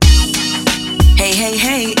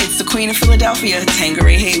Hey, it's the Queen of Philadelphia,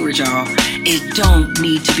 Tangeray Hayward, y'all. It don't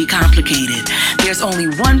need to be complicated. There's only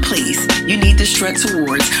one place you need to strut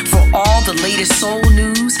towards for all the latest soul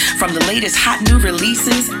news, from the latest hot new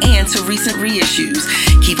releases and to recent reissues.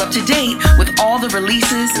 Keep up to date with all the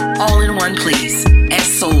releases all in one place at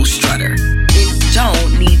Soul Strutter. It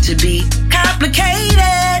don't need to be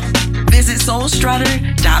complicated. Visit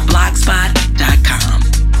soulstrutter.blogspot.com.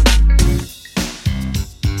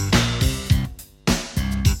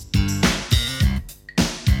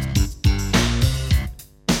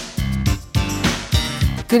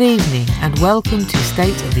 Good evening and welcome to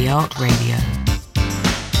State of the Art Radio.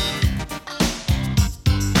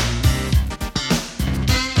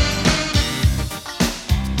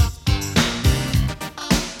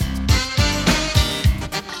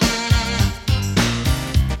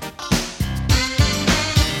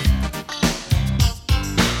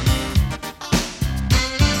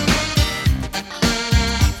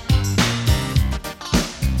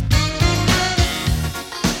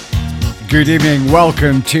 Good evening,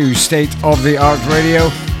 welcome to State of the Art Radio.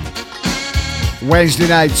 Wednesday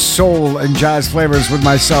night soul and jazz flavors with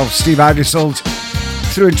myself, Steve Aggasild,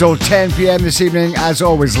 through until 10 p.m. this evening, as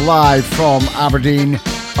always live from Aberdeen,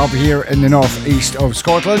 up here in the northeast of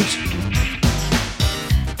Scotland.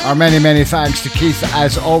 Our many thanks to Keith,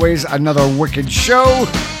 as always, another wicked show.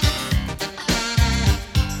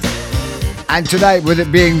 And tonight, with it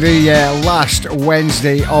being the last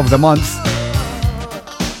Wednesday of the month,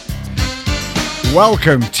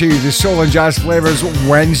 welcome to the Soul and Jazz Flavas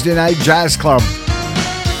Wednesday Night Jazz Club.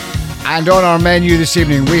 And on our menu this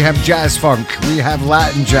evening, we have jazz funk, we have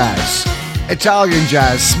Latin jazz, Italian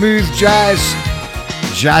jazz, smooth jazz,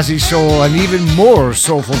 jazzy soul, and even more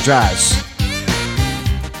soulful jazz.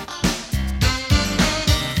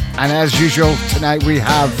 And as usual, tonight we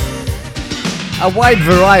have a wide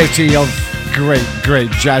variety of great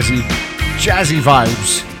jazzy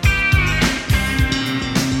vibes.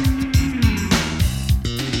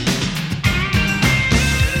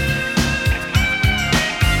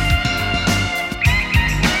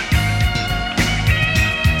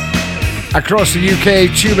 Across the UK,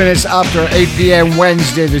 2 minutes after 8 p.m.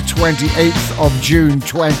 Wednesday the 28th of June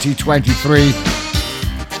 2023.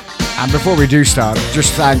 And before we do start,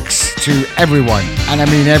 just thanks to everyone, and I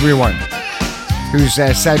mean everyone, who's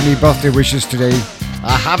sent me birthday wishes today.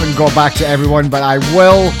 I haven't got back to everyone, but I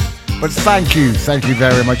will. But thank you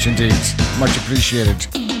very much indeed. Much appreciated.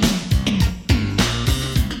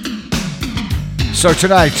 So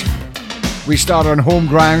tonight, we start on home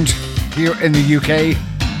ground here in the UK.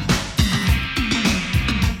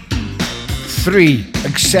 3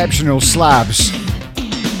 exceptional slabs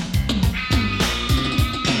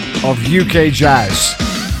of UK jazz.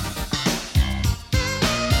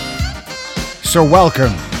 So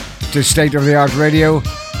welcome to State of the Art Radio.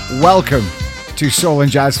 Welcome to Soul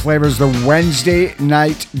and Jazz Flavas, the Wednesday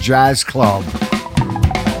Night Jazz Club.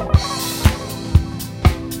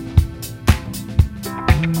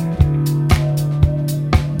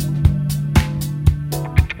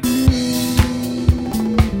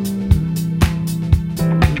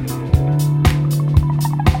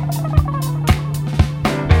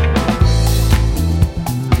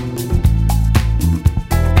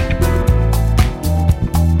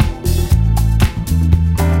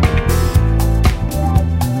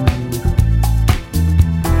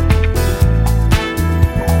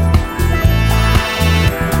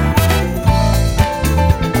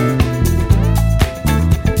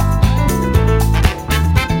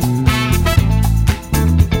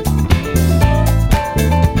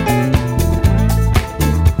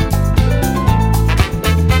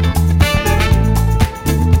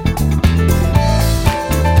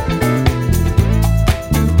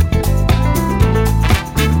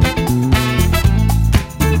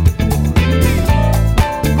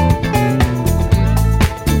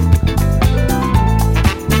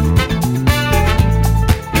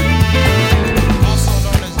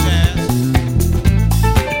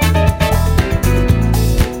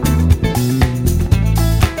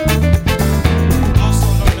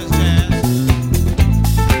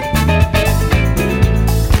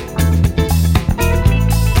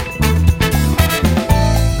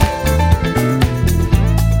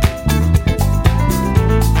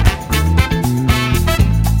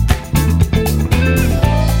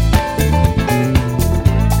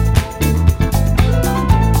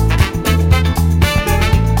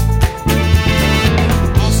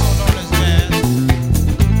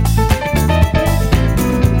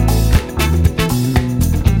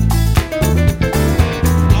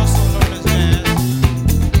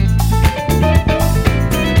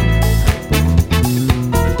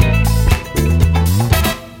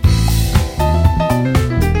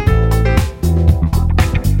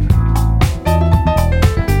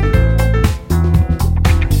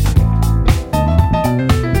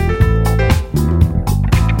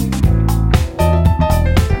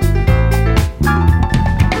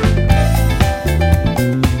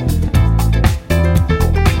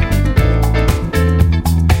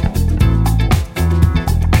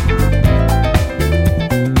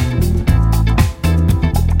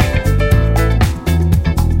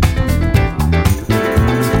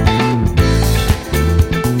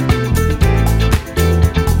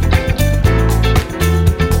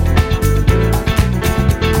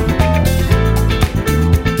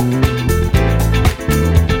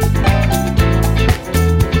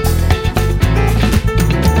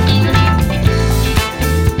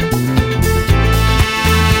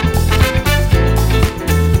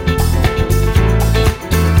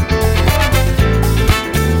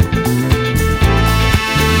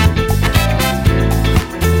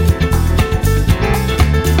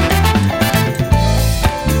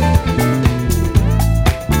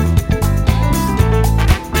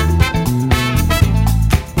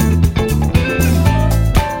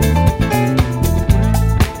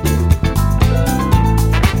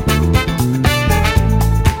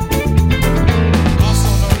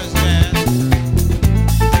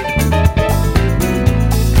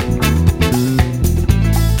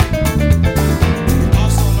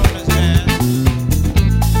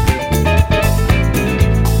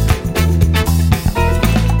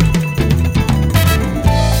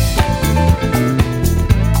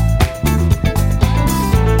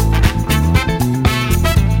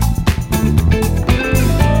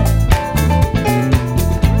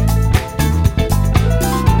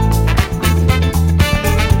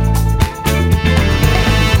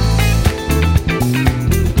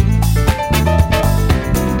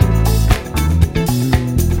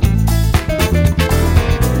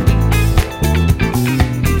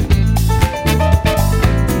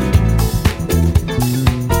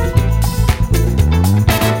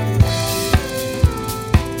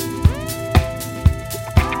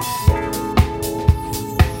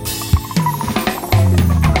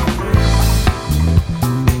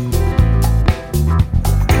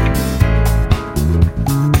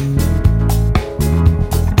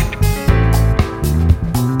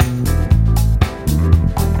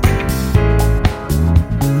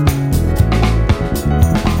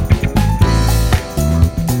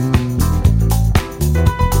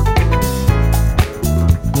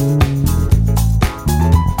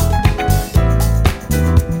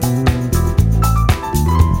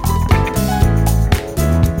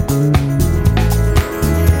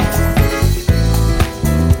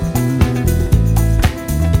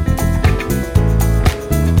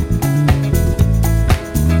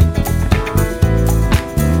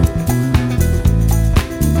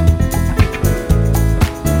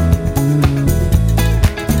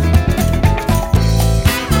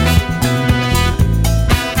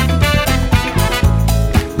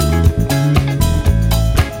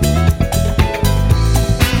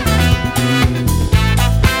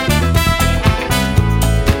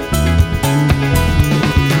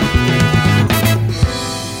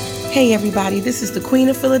 Hey everybody, this is the Queen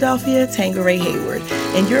of Philadelphia, Tangeray Hayward,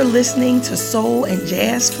 and you're listening to Soul and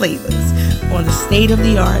Jazz Flavas on the State of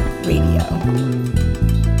the Art Radio.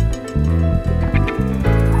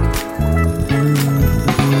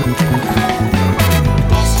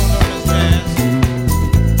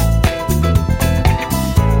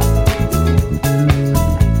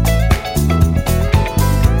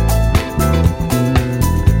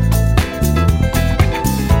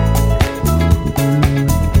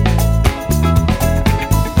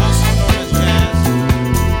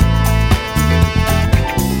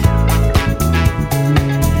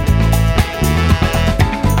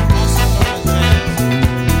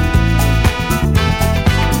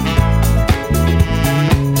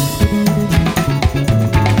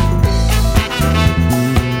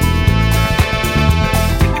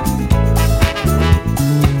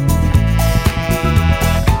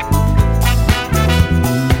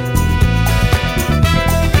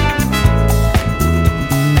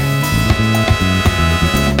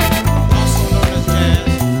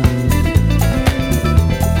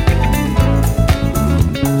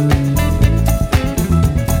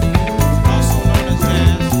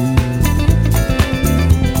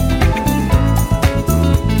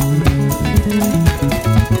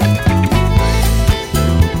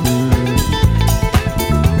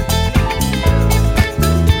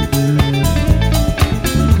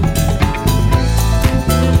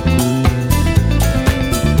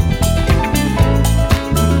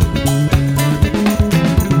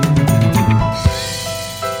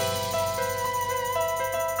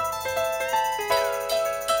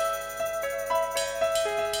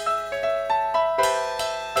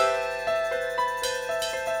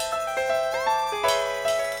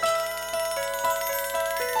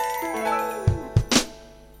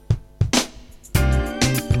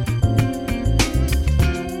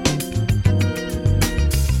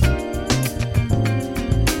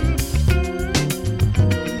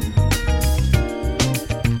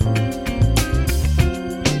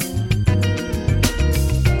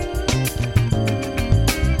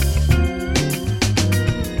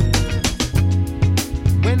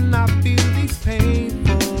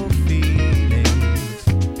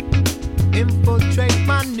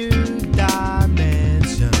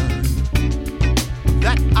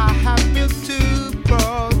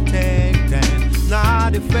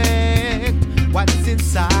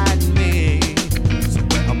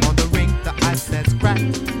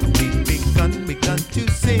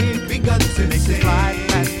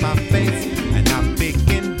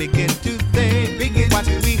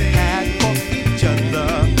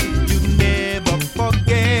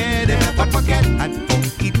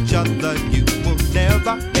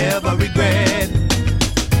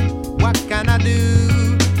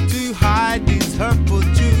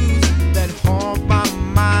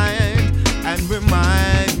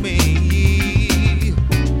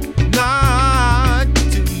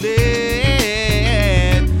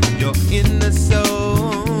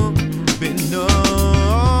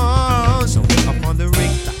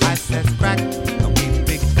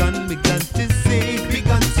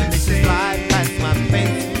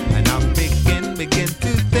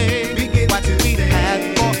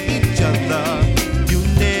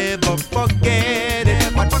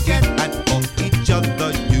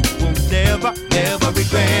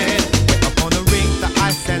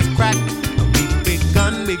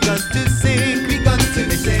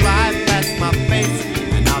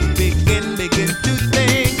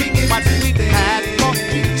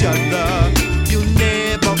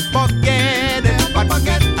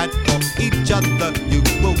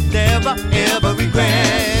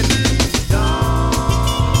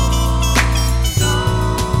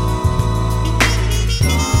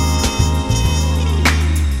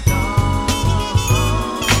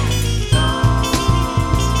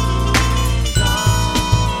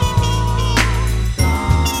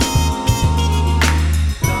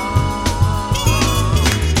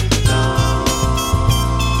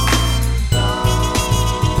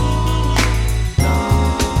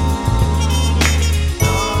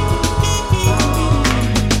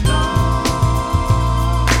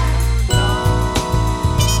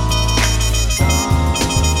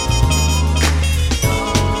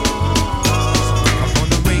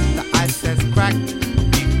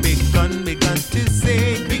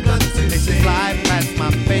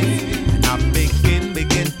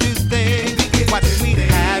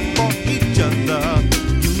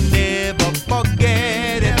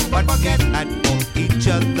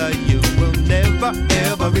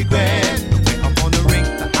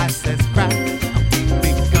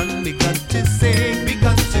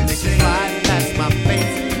 Begun to fly past my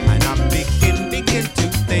face, and I begin to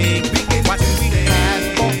think.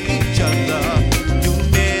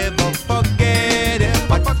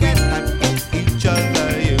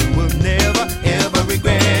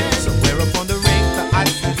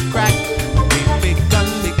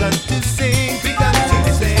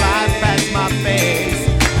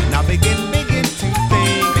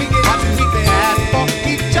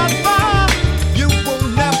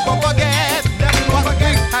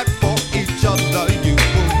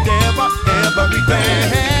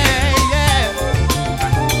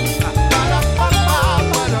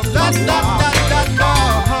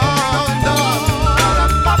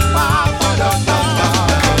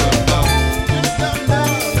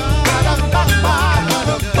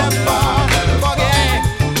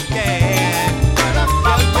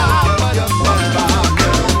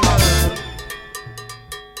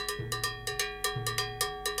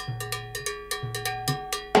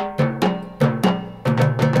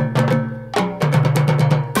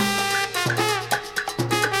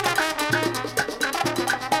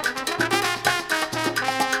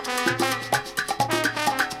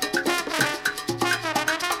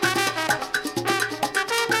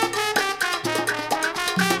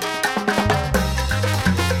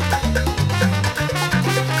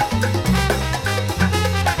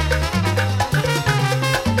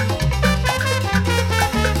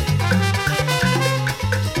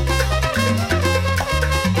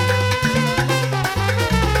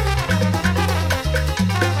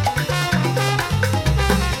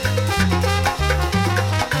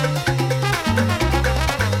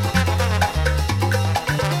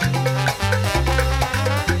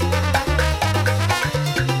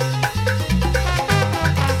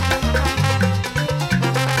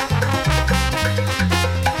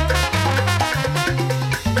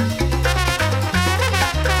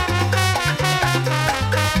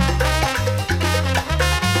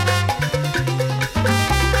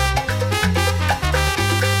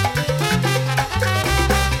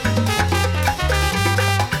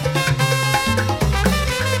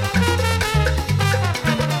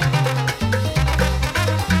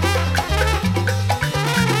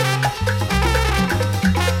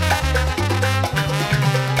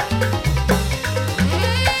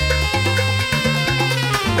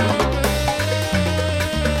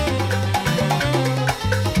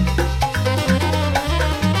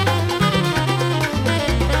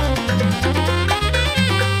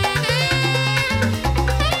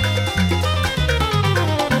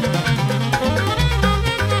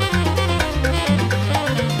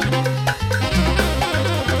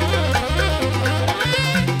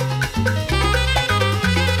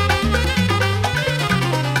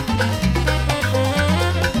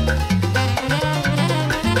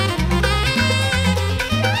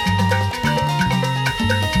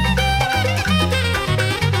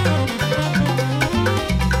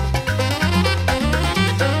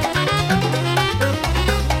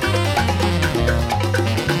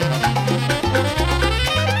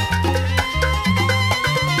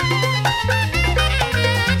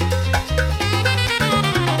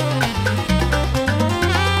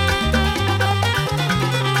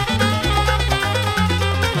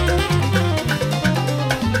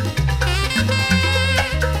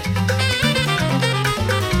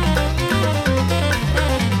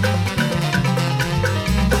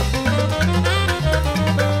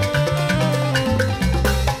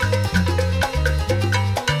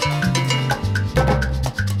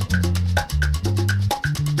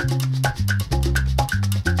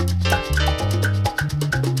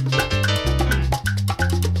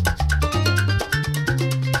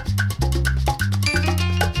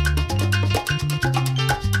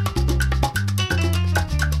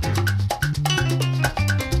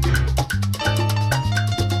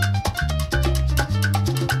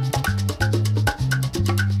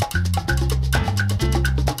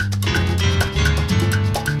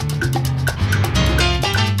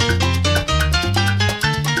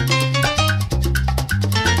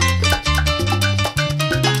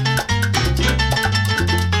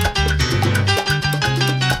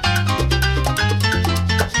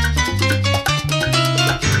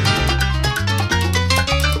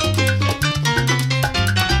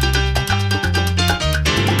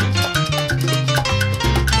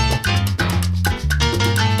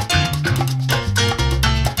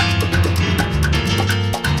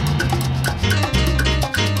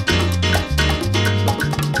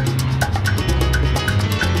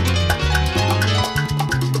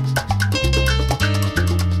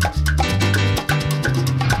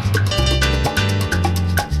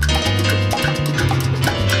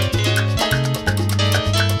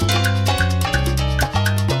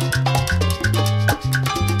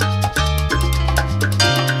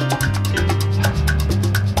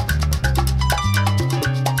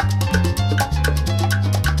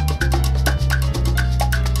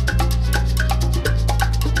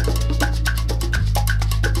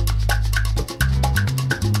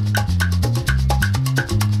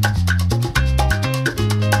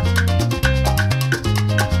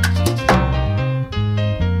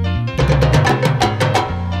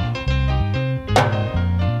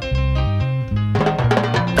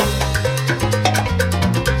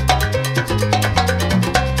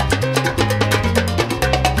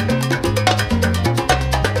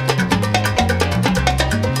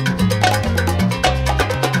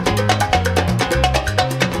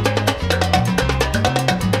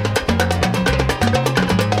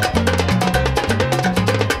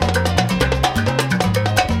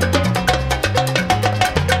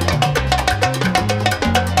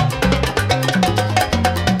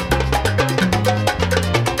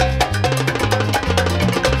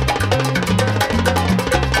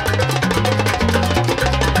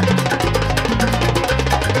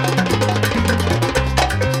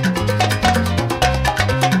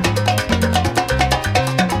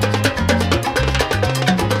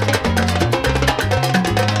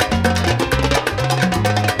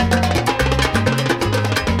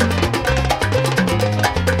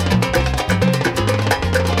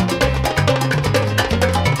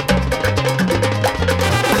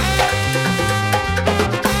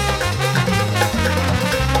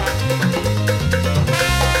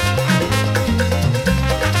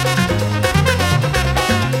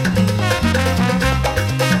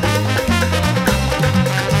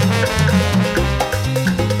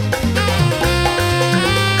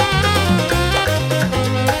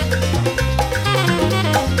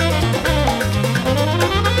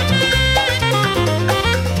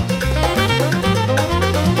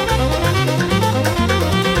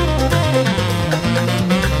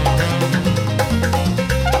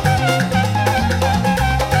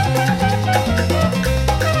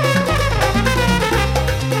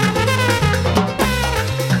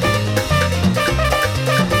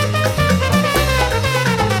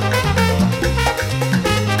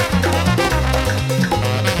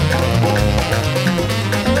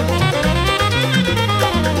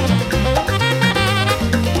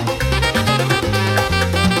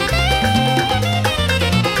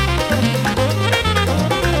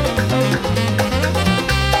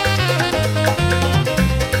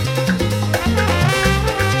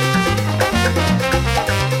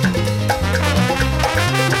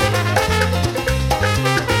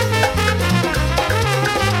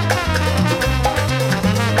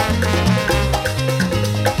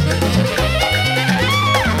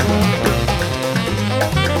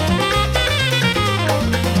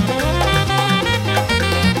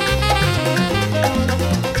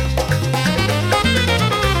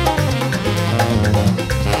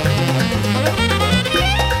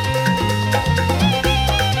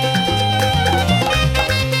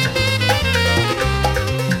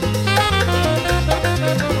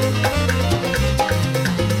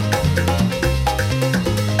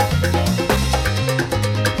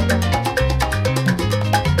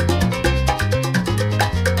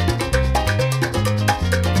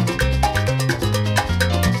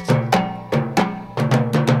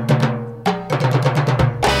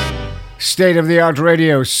 State of the Art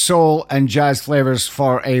Radio, soul and jazz flavors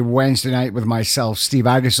for a Wednesday night with myself, Steve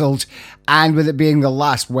Aggasild. And with it being the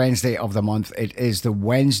last Wednesday of the month, it is the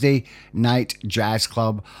Wednesday Night Jazz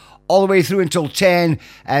Club. All the way through until 10,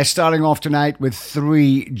 starting off tonight with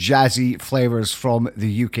 3 jazzy flavors from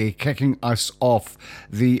the UK, kicking us off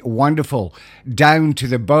the wonderful Down to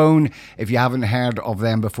the Bone. If you haven't heard of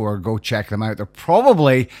them before, go check them out. They're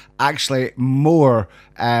probably actually more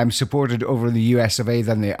supported over in the US of A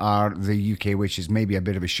than they are the UK, which is maybe a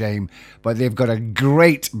bit of a shame. But they've got a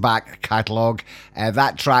great back catalogue.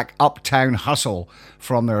 That track, Uptown Hustle,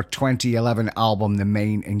 from their 2011 album, The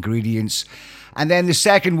Main Ingredients. And then the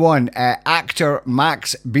second one, actor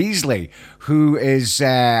Max Beasley, who is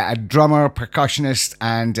a drummer, percussionist,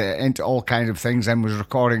 and into all kinds of things, and was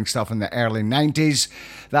recording stuff in the early 90s.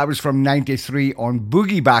 That was from 93 on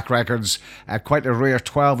Boogie Back Records, quite a rare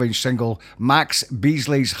 12-inch single, Max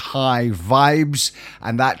Beasley's High Vibes,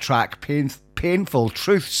 and that track, Painful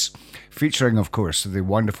Truths, featuring, of course, the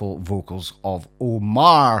wonderful vocals of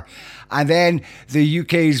Omar. And then the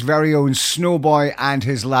UK's very own Snowboy and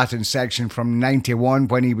his Latin section from 91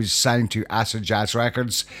 when he was signed to Acid Jazz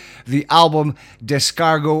Records. The album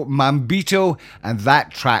Descargo Mambito, and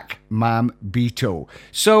that track Mambito.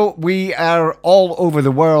 So we are all over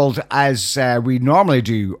the world as we normally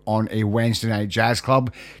do on a Wednesday night jazz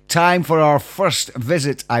club. Time for our first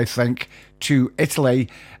visit, I think, to Italy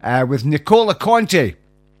with Nicola Conte.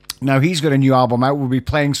 Now, he's got a new album out. We'll be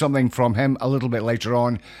playing something from him a little bit later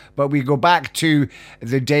on. But we go back to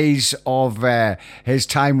the days of his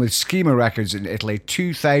time with Schema Records in Italy,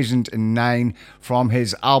 2009, from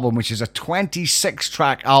his album, which is a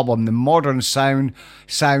 26-track album, The Modern Sound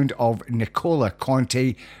of Nicola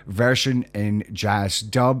Conte, version in jazz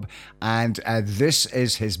dub. And this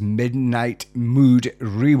is his Midnight Mood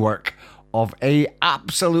rework of a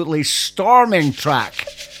absolutely storming track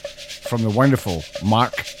from the wonderful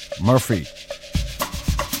Mark Murphy.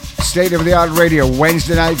 State of the Art Radio,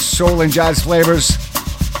 Wednesday night, soul and jazz flavors,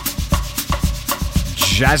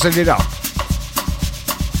 jazzing it up.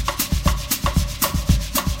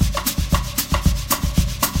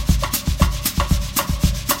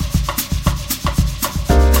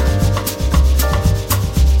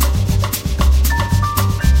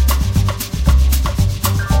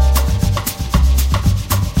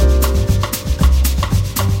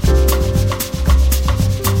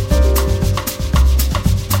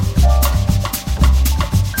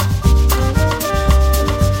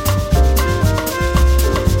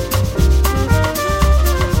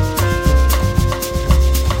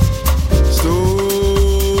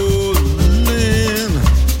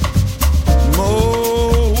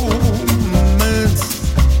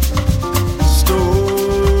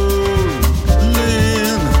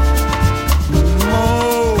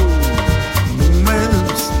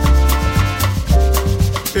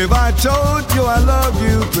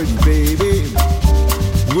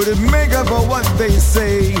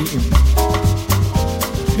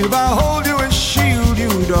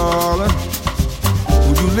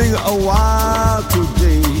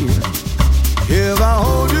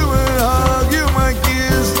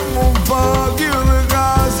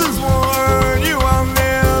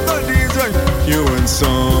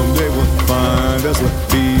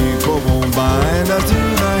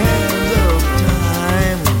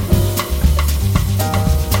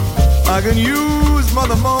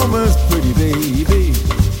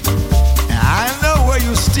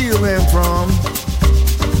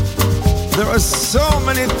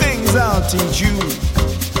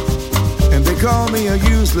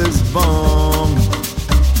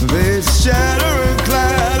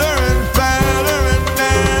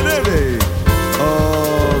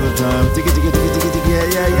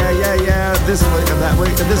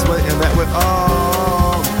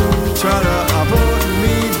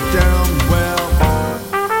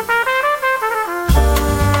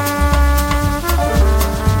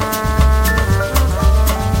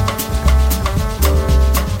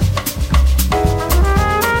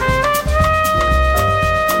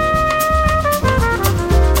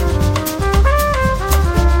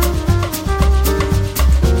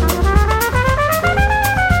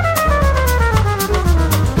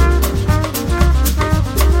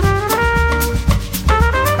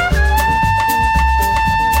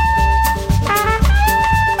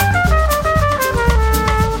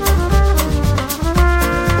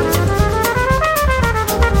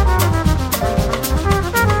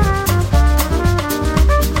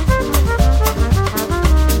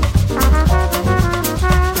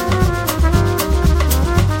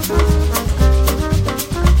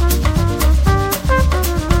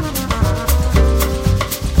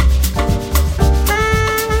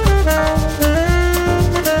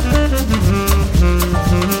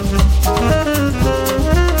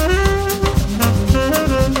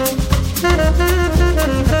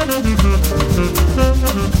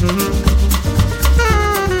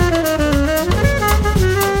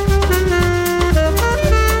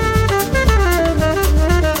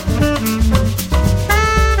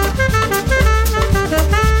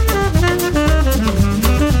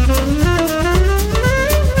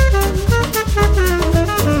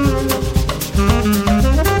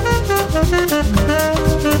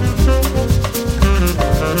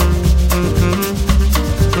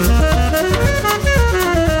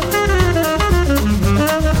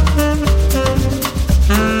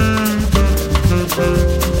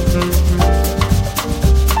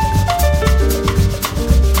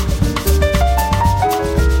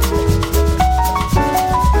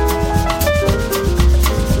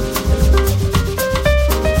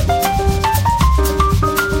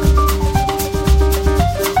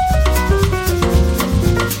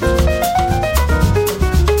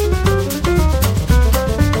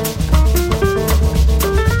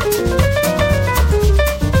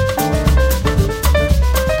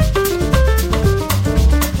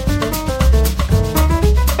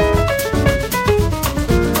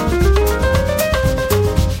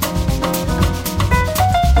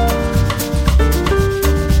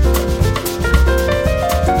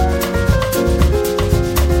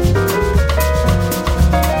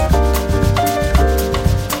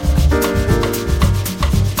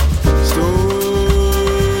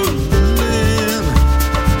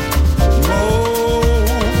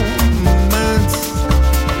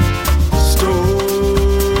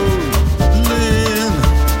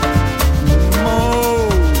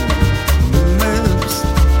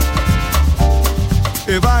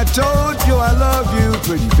 told you I love you,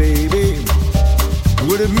 pretty baby,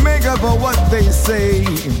 would it make up for what they say?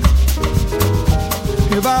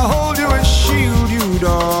 If I hold you and shield you,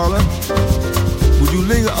 darling, would you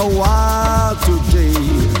linger a while today?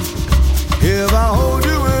 If I hold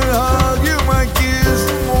you and hug you, my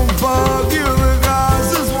kiss won't bug you, the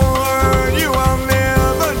glasses won't hurt you, I'll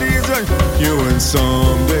never desert you, and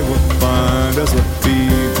someday we'll find us what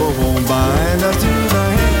people won't bind us to the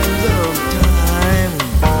hands of time.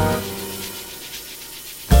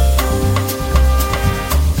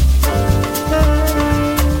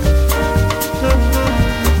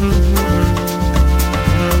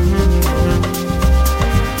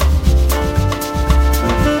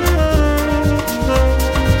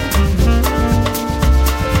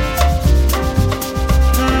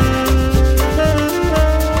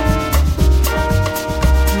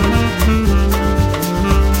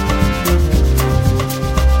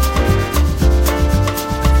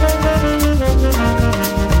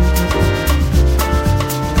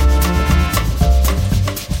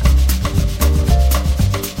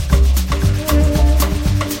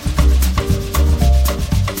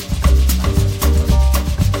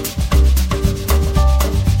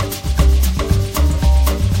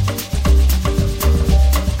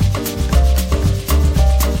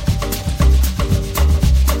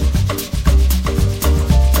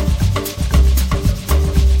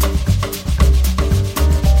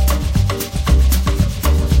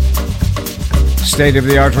 State of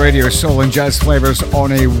the Art Radio, Soul and Jazz Flavors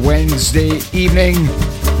on a Wednesday evening.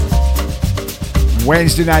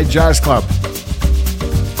 Wednesday Night Jazz Club.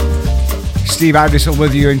 Steve Aggasild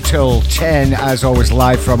with you until 10, as always,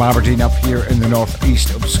 live from Aberdeen up here in the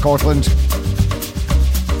northeast of Scotland.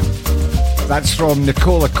 That's from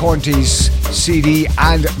Nicola Conti's CD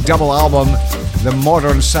and double album, The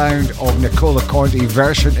Modern Sound of Nicola Conti,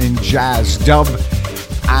 version in jazz dub,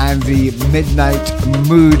 and the Midnight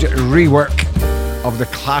Mood rework of the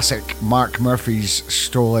classic Mark Murphy's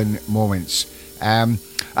Stolen Moments.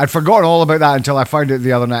 I'd forgotten all about that until I found it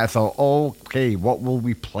the other night. I thought, okay, what will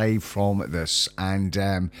we play from this? And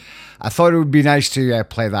I thought it would be nice to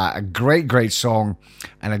play that. A great song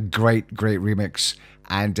and a great remix.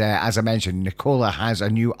 And as I mentioned, Nicola has a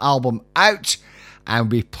new album out,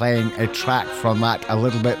 and we'll be playing a track from that a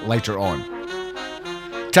little bit later on.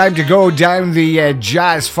 Time to go down the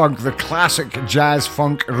jazz funk, the classic jazz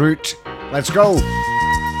funk route. Let's go.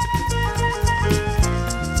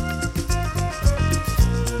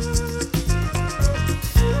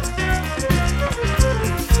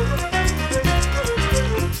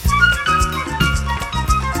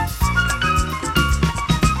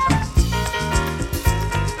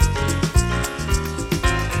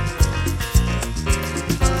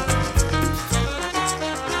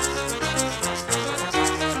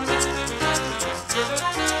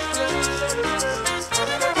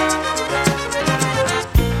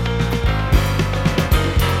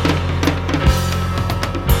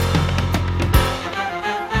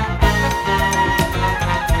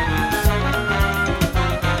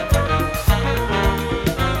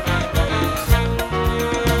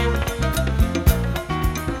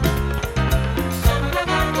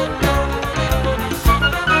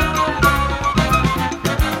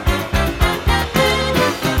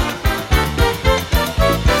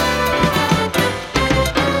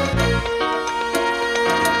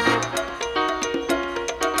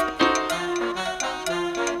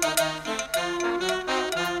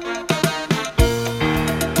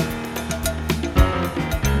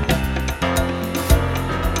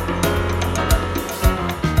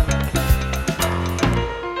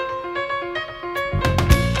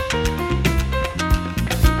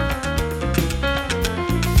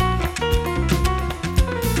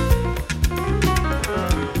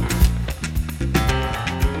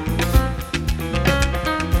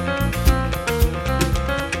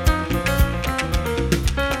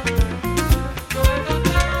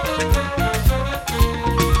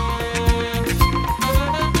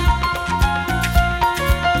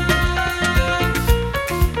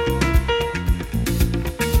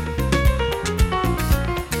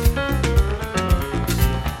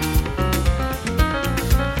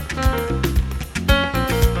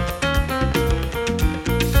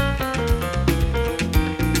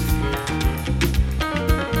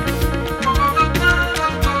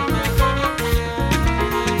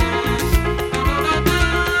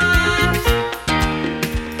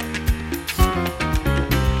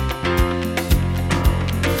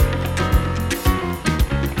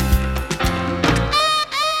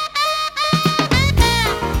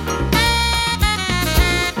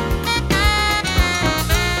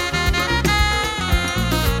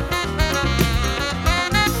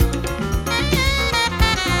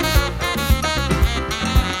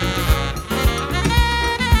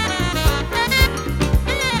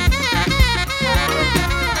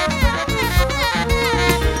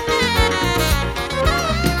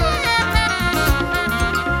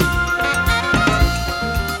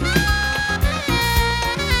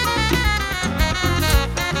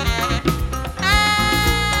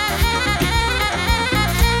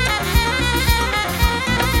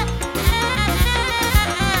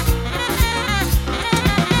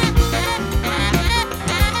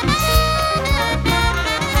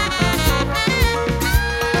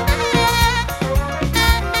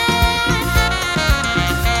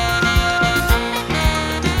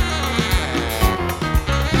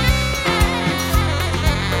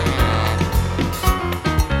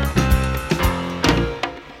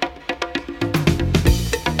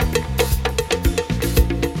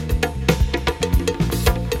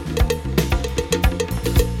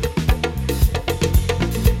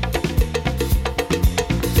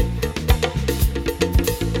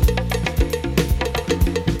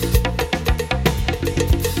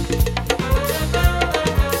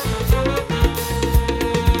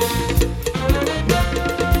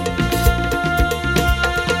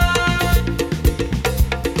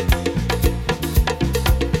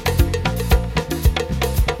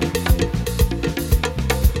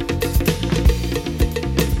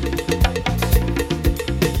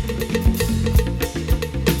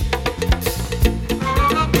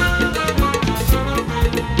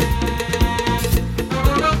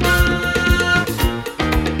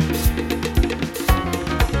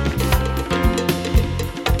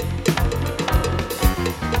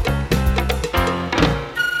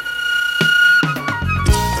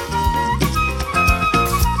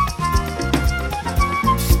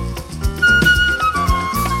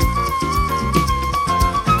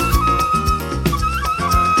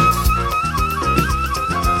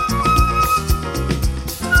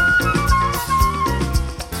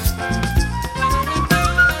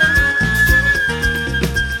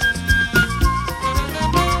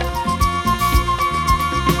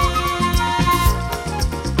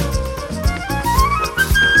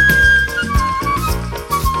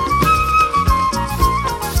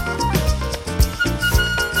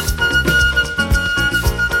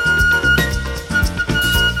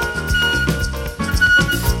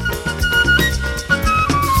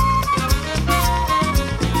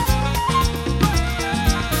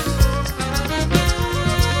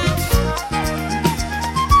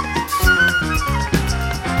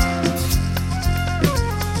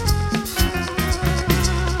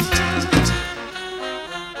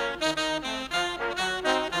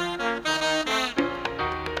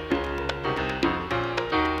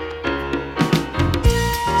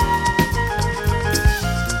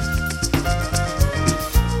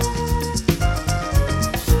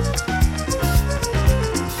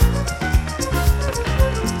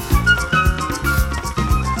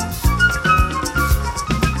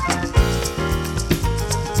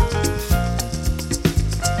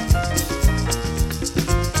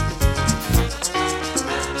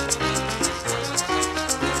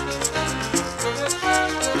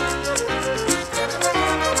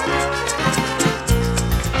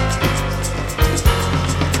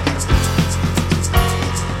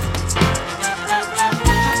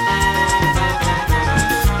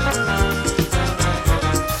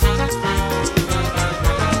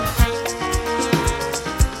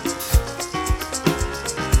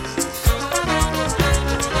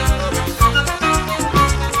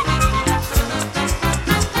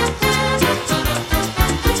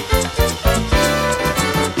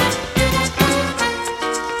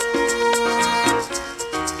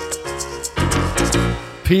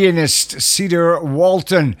 pianist Cedar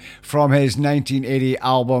Walton from his 1980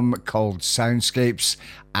 album called Soundscapes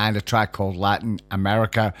and a track called Latin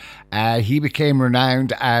America. He became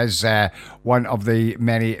renowned as one of the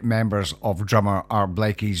many members of drummer Art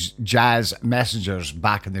Blakey's Jazz Messengers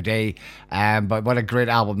back in the day. But what a great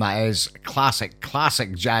album that is.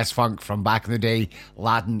 Classic jazz funk from back in the day,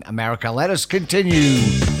 Latin America. Let us continue.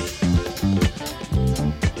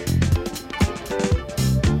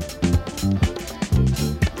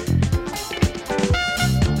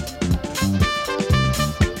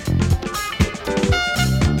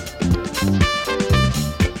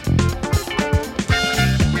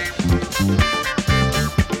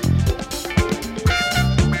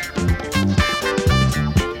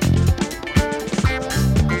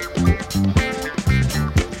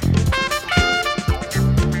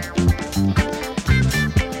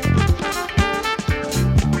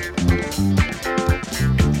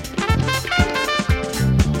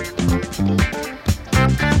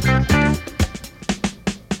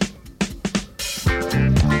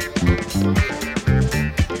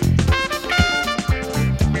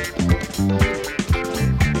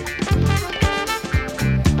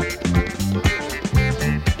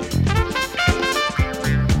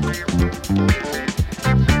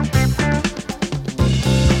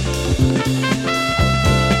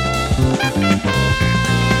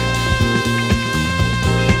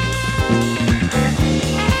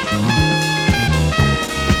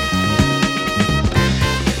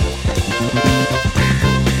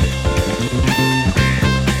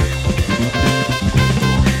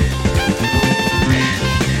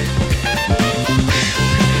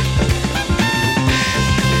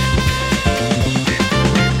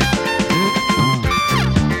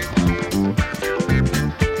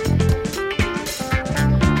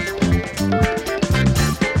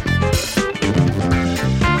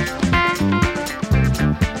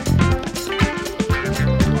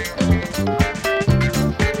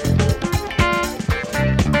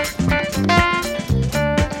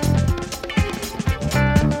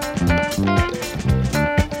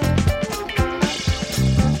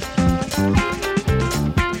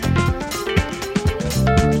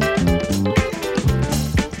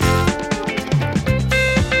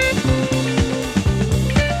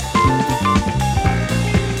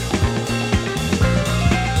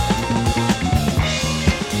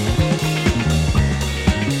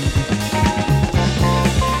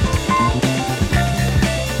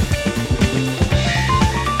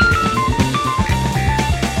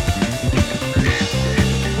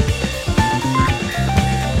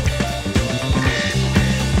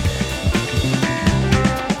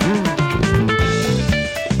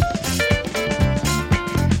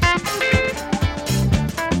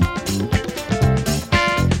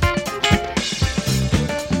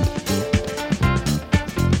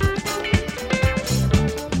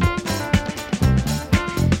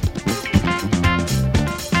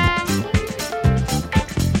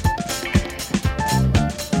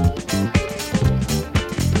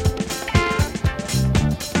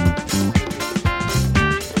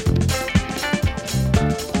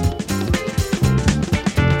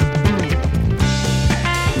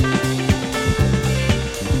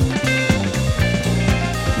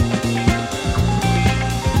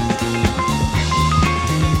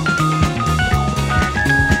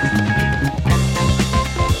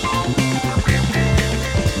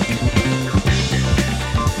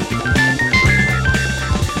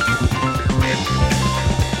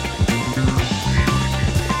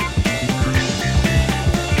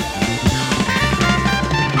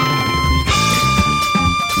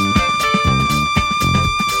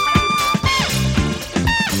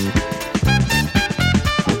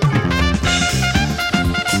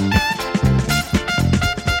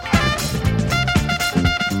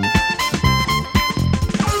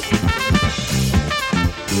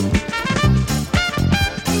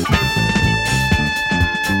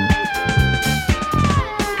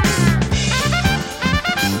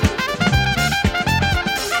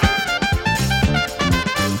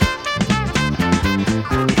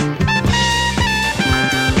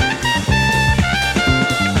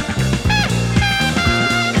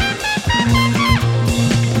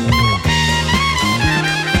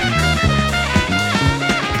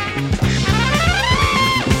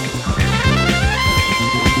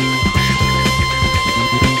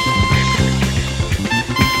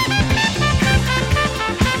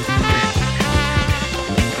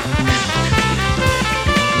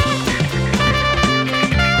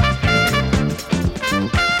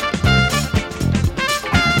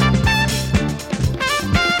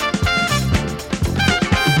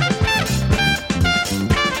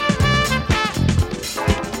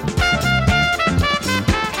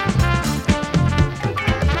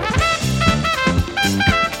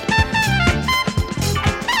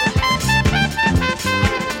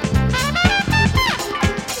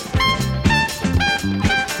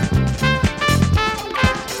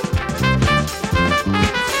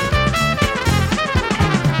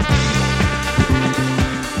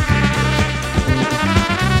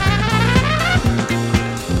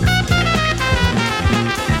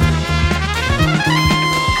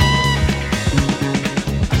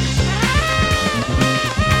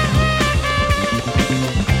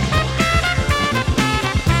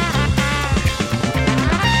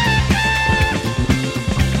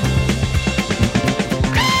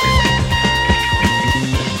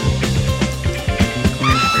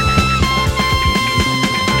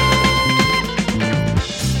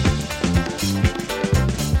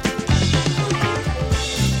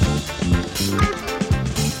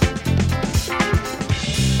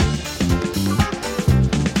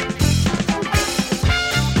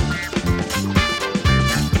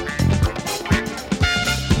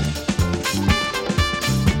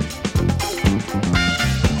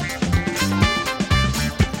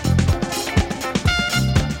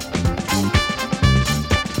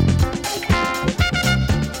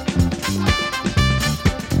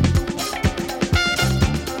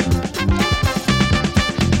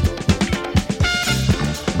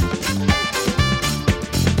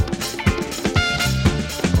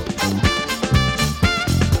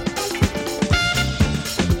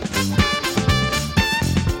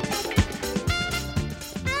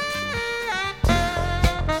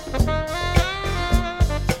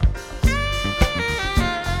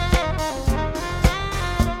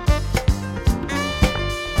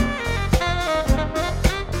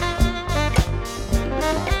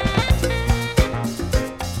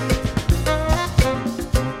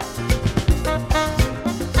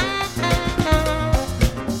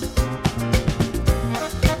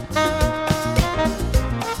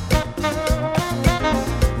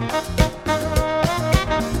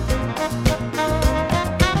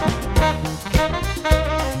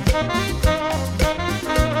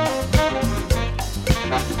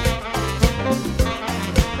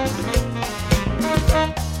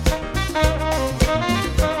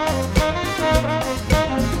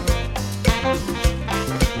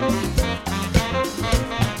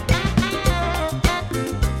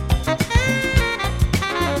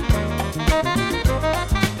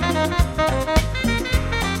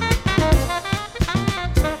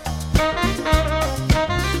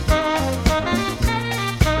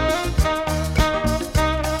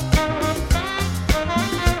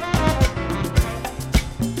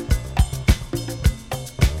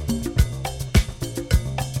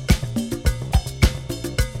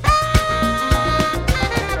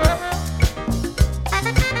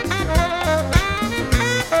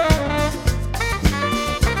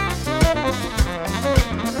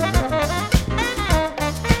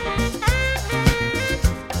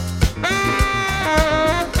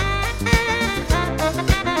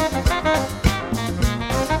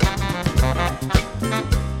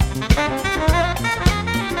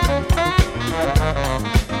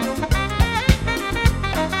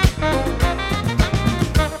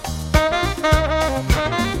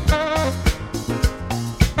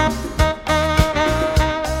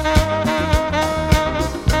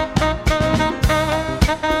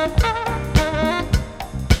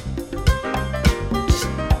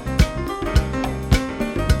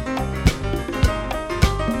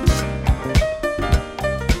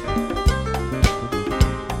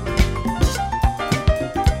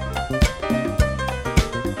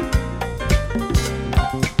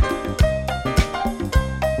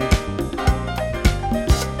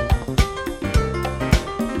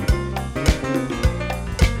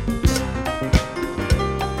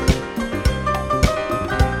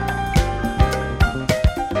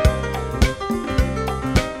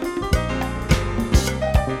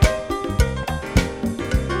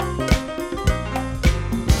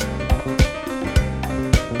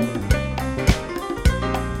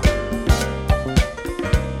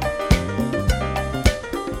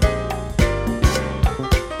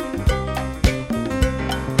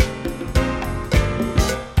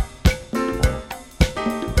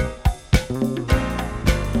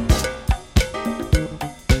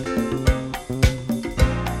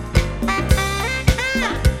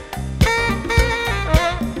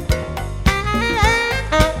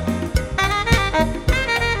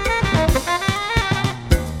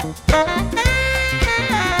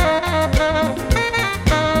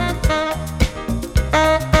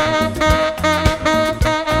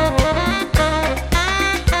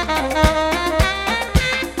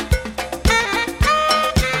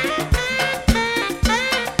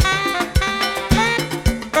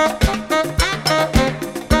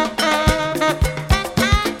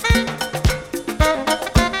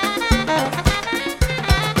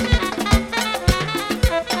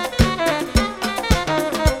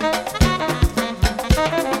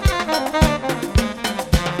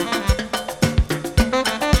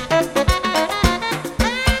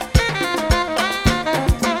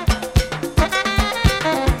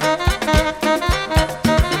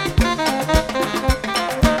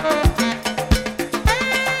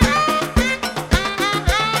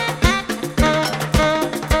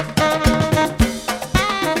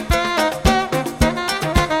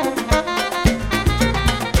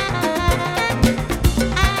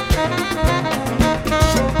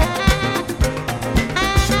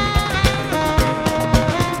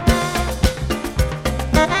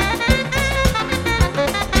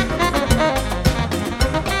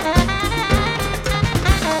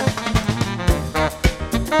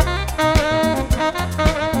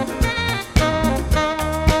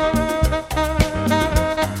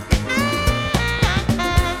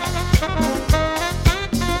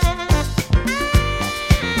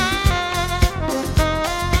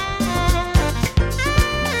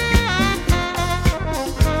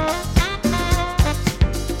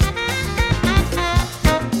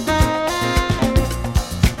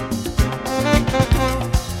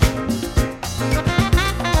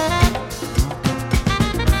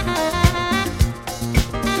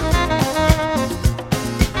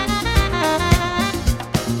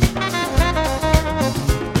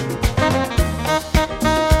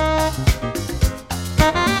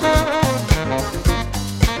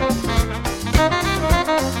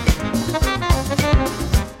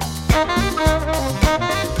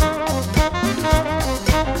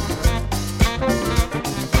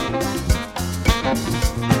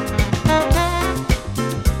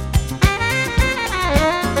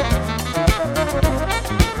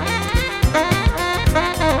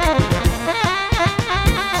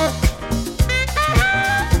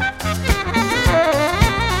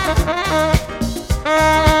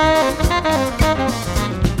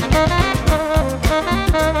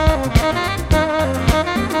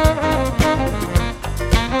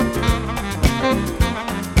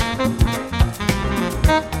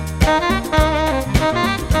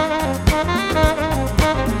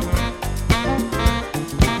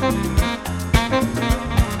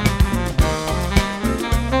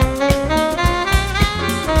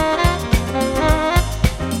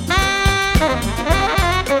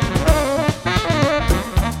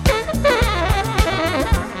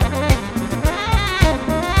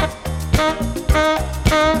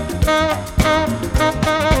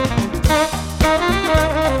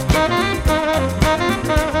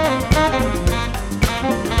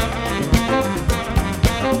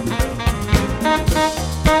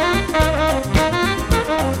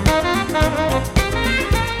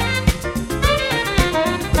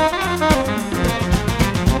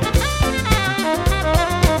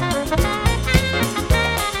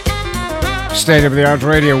 State of the Art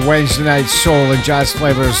Radio, Wednesday night soul and jazz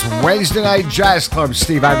flavors, Wednesday night jazz club.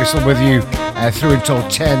 Steve Aggasild with you through until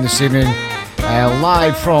 10 this evening,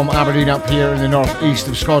 live from Aberdeen up here in the northeast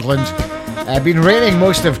of Scotland. Been raining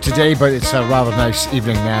most of today, but it's a rather nice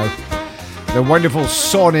evening now. The wonderful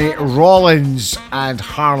Sonny Rollins and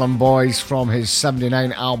Harlem Boys from his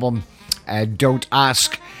 79 album, Don't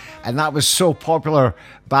Ask. And that was so popular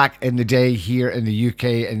back in the day here in the UK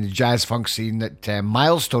in the jazz funk scene that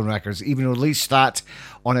Milestone Records even released that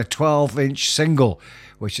on a 12-inch single,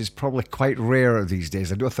 which is probably quite rare these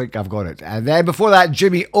days. I don't think I've got it. And then before that,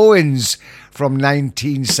 Jimmy Owens from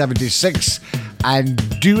 1976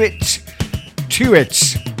 and Do It To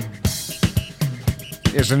It.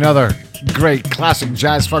 Here's another great classic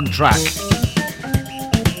jazz funk track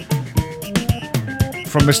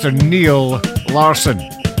from Mr. Neil Larson.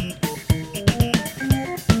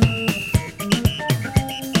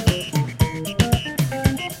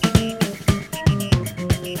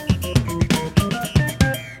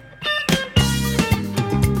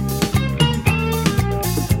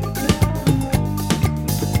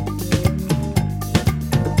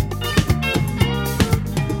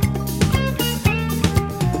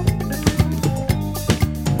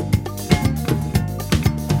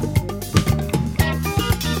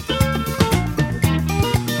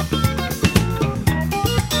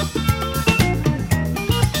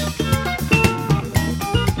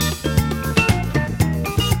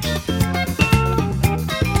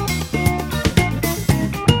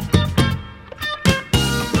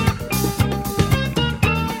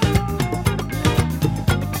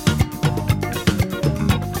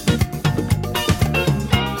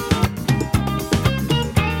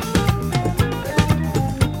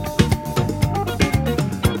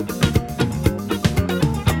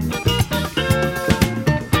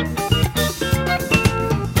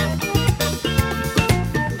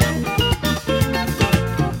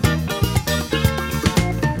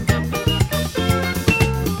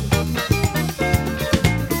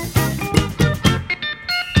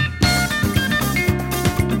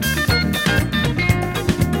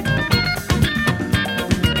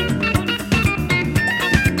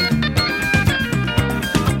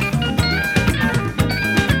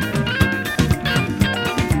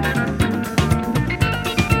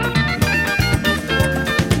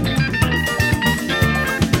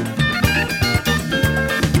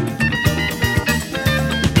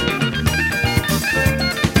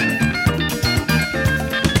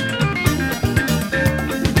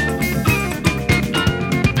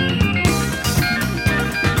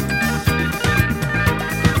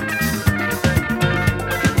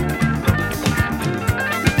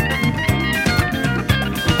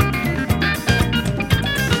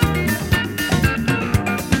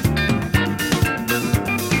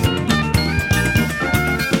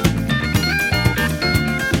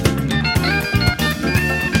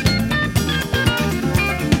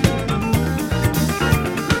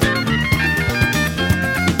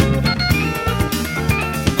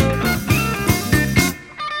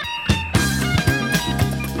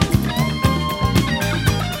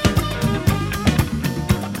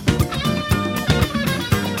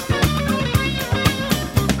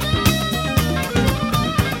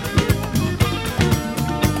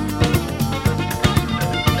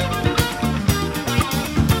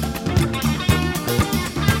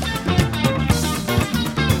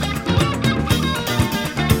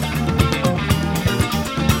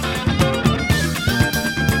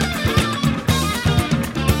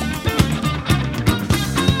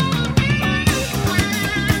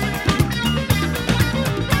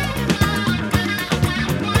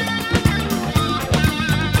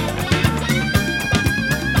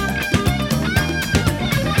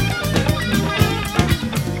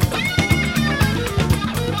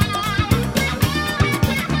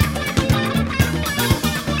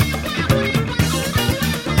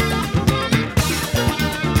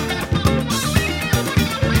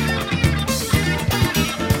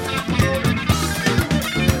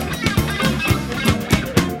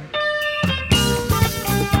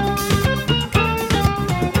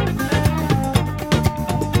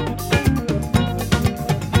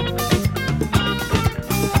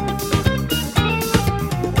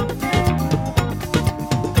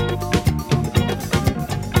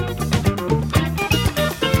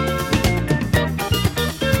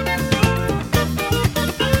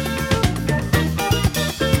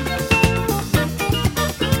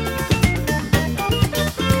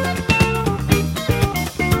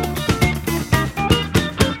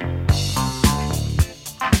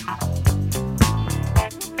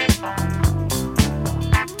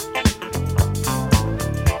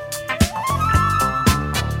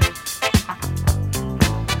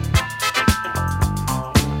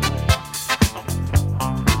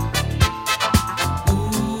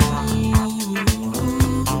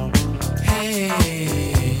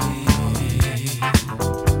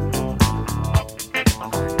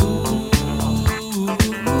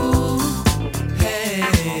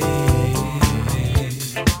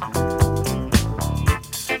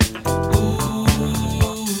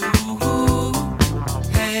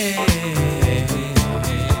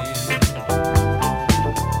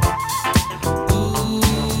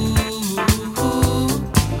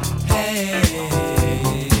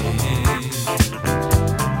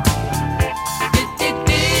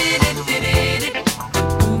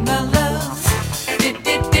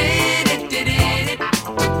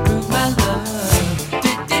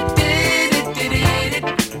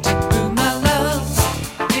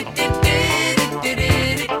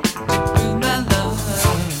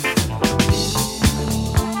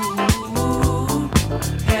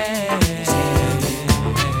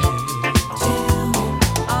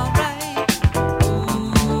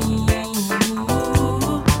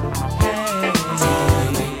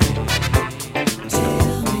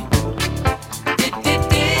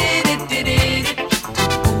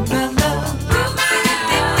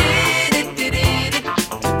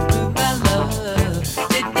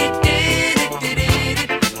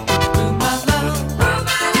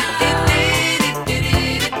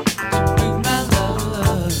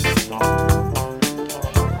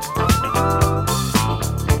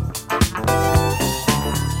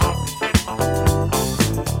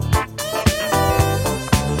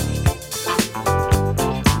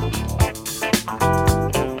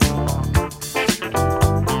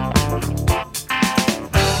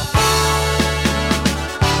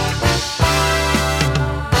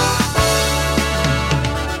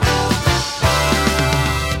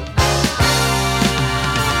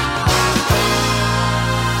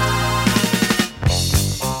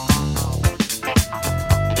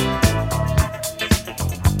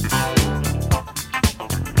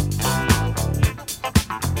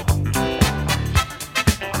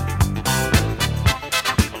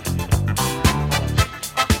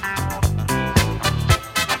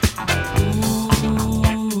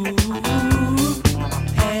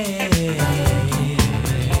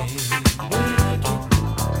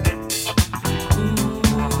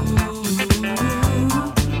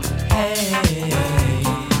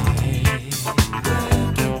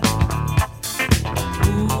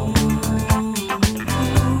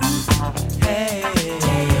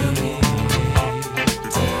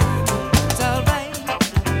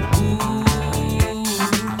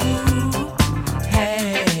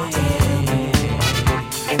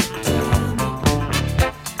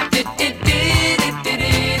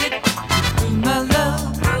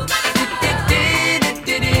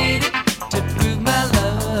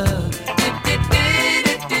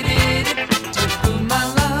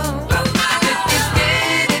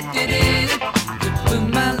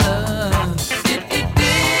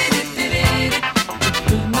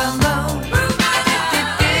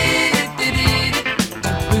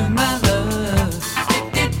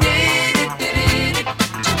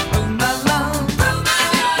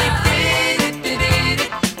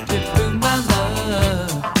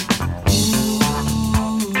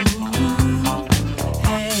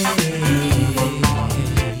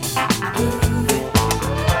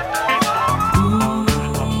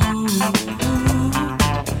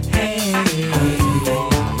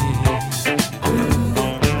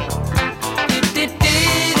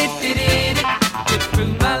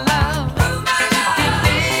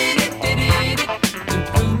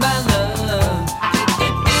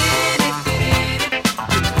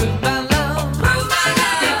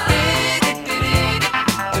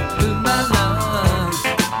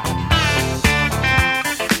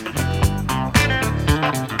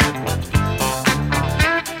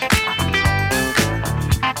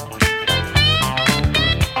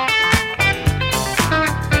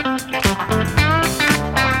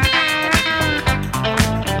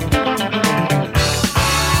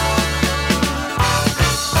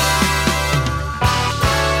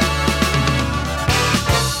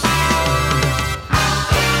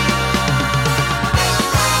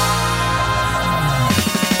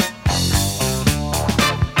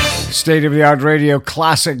 State of the Art Radio,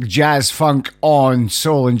 classic jazz funk on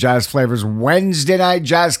Soul and Jazz Flavors Wednesday Night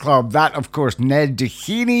Jazz Club. That, of course, Ned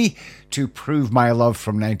Doheny, To Prove My Love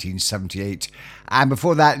from 1978. And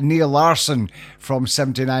before that, Neil Larson from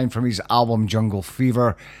 79 from his album Jungle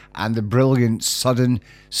Fever, and the brilliant Sudden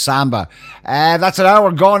Samba. That's an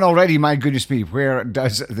hour gone already, my goodness me, where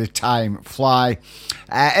does the time fly?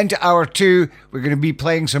 Into hour two, we're going to be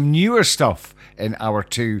playing some newer stuff in hour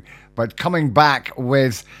two, but coming back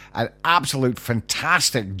with an absolute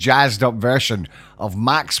fantastic jazzed up version of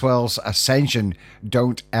Maxwell's Ascension,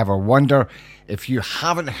 Don't Ever Wonder. If you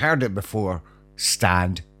haven't heard it before,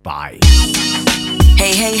 stand by.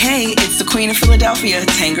 Hey, hey, hey, it's the Queen of Philadelphia,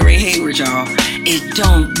 Tangeray Hayward, y'all. It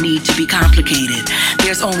don't need to be complicated.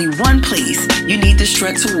 There's only one place you need to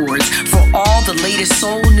strut towards for all the latest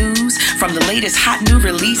soul news, from the latest hot new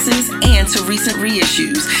releases and to recent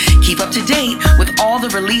reissues. Keep up to date with all the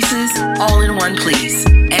releases all in one place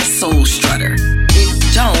at Soul Strutter.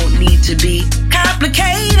 It don't need to be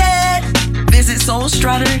complicated. Visit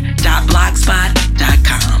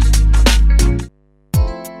soulstrutter.blogspot.com.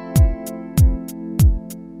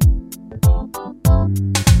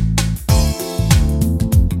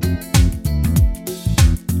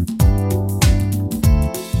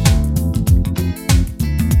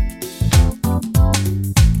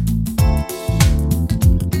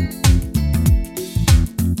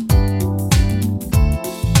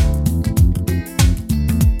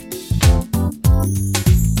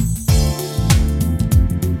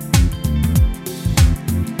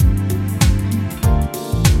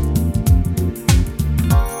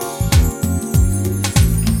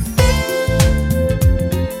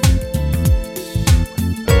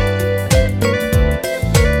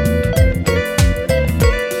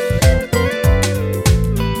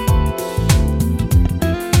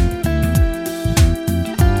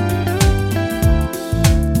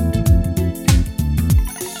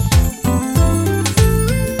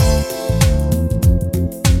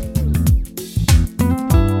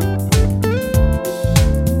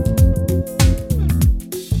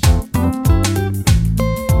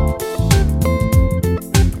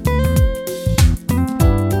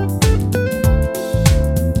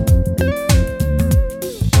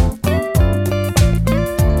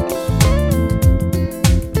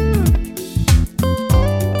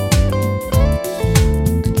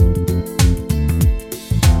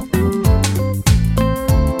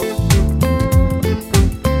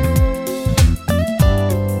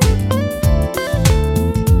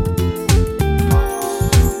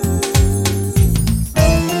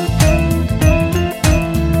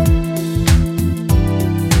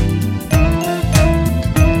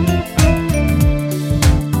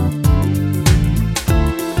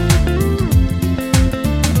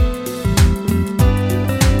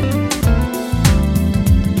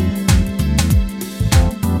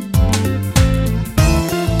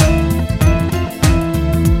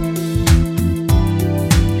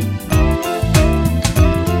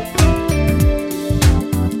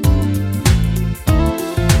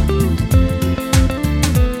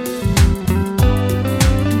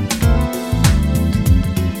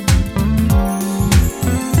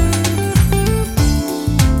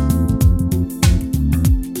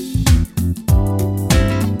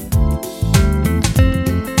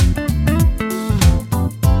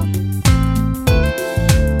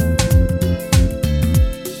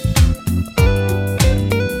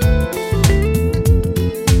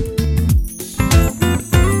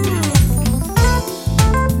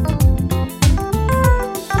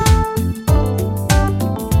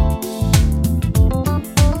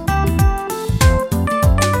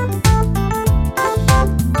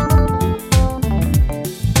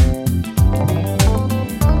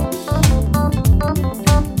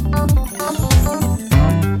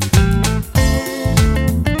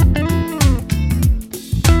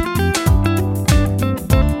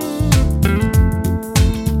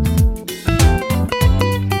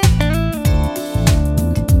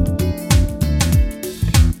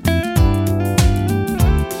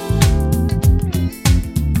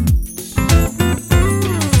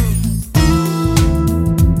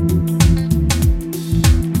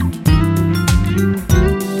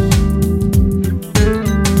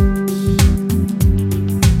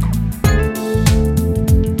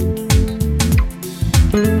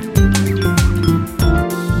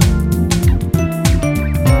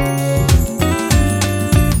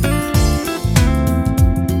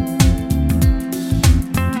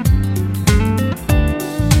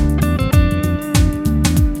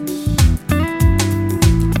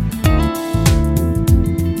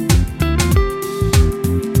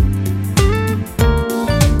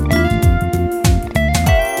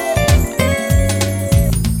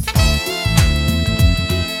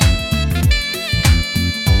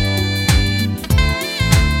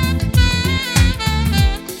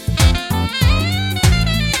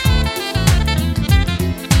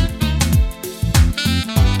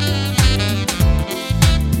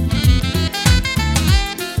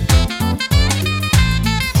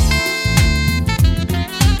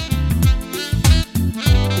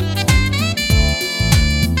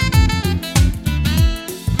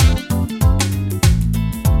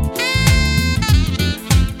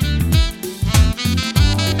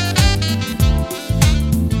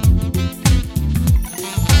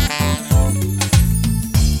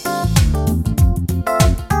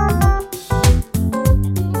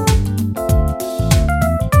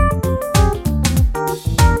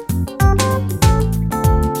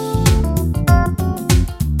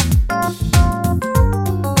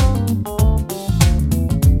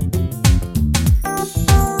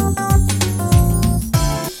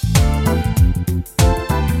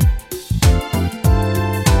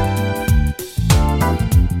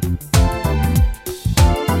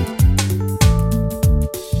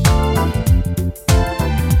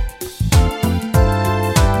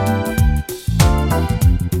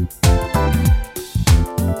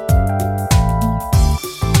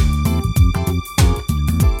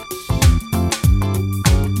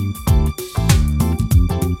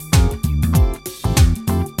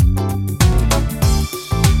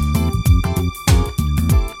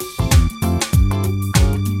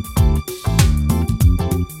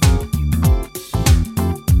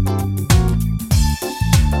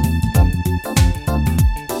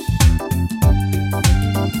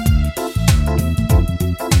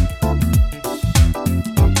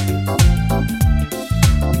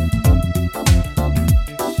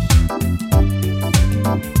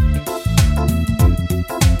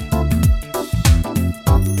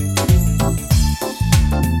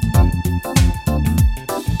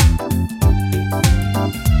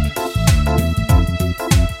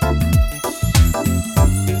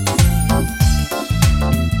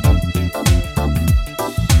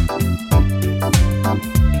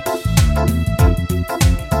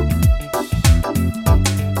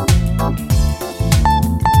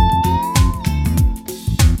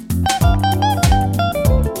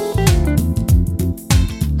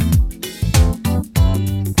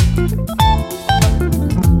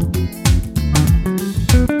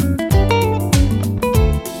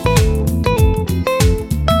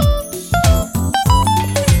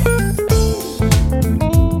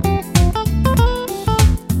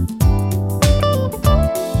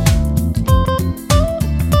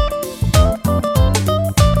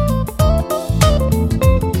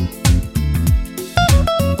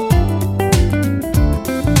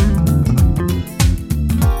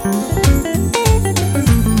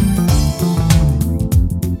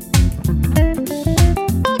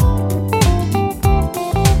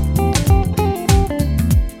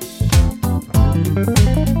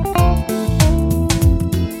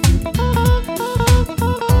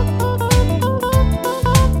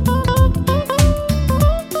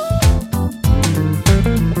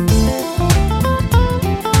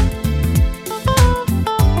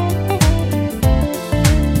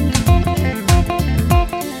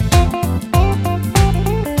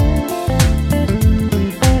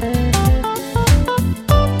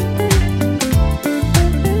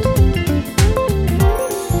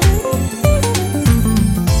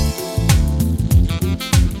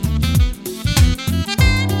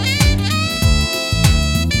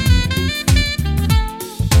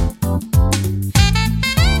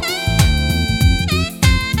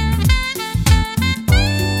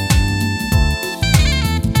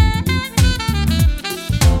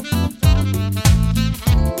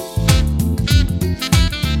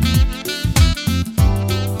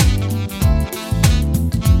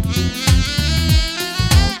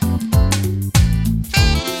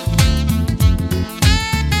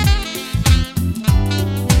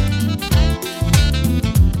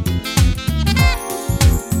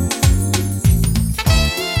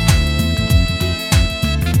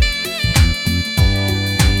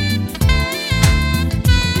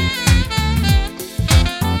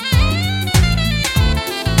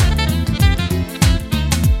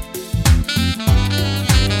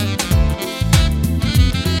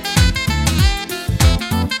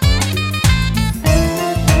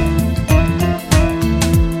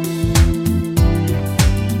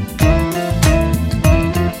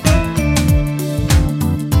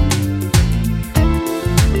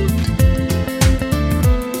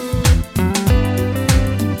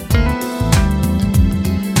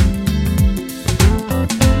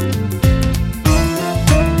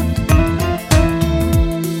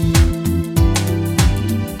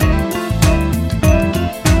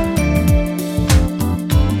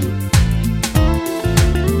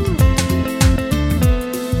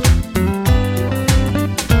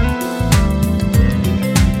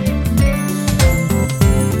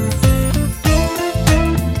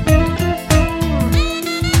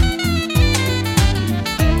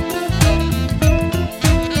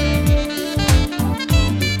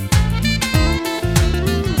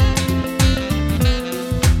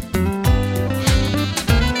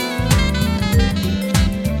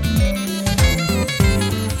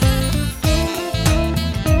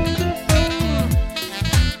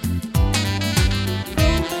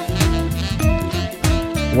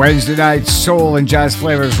 Wednesday night soul and jazz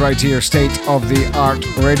flavors right here, State of the Art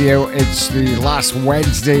Radio. It's the last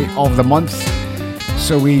Wednesday of the month,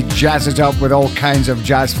 so we jazz it up with all kinds of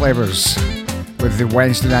jazz flavors with the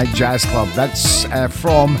Wednesday Night Jazz Club. That's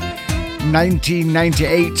from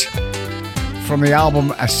 1998 from the album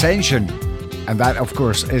Ascension, and that of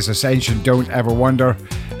course is Ascension, Don't Ever Wonder.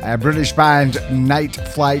 British band Night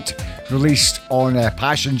Flight, released on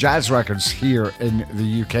Passion Jazz Records here in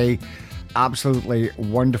the UK. Absolutely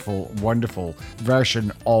wonderful, wonderful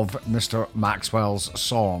version of Mr. Maxwell's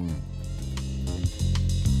song.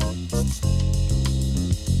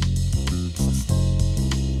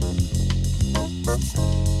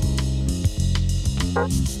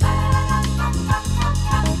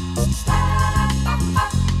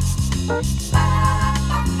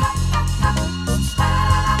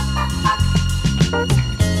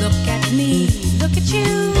 Look at me, look at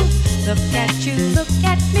you, look at you, look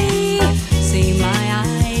at me. See my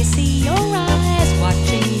eyes, see your eyes,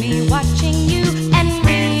 watching me, watching you, and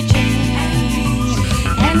reaching,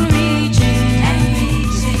 and reaching, and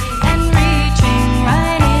reaching, and reaching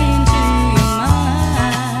right into your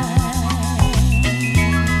mind.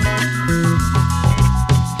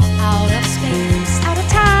 Out of space, out of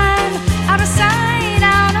time, out of sight,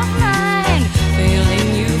 out of mind.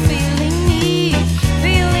 Feeling you, feeling me,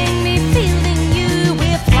 feeling me, feeling you.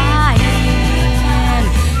 We're flying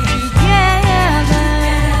together.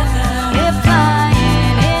 We're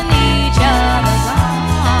flying in each other's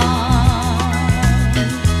arms.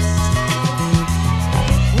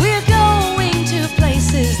 We're going to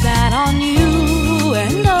places that are new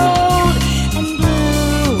and old and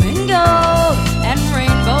blue and gold, and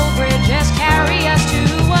rainbow bridges carry us to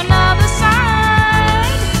another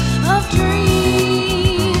side of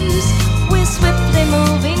dreams. We're swiftly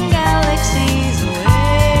moving galaxies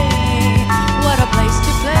away. What a place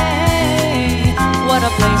to play, what a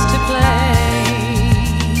place to play.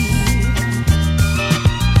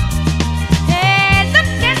 Hey,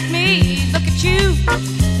 look at me, look at you,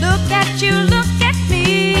 look at you, look at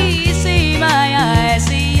me. See my eyes,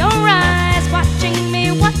 see your eyes, watching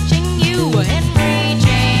me, watching you, and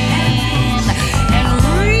reaching, and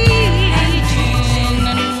reaching,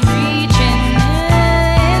 and reaching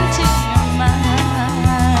into your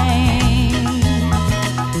mind.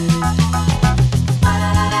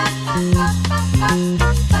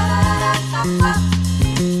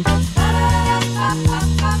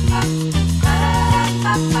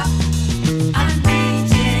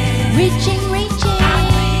 Reaching, reaching,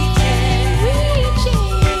 reaching,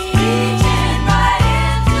 reaching right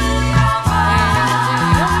into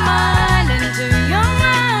your mind, into your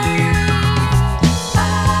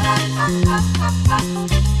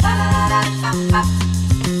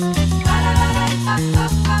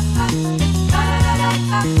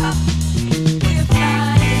We're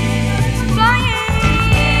flying, flying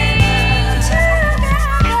together,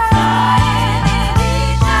 flying in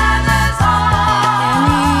each other's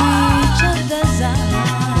arms, in each other's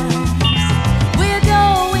arms. We're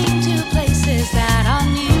going to places that are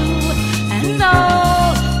new and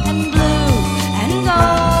old and blue and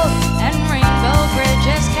gold, and rainbow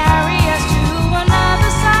bridges carry us to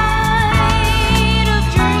another side of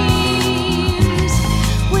dreams.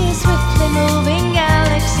 We're swiftly moving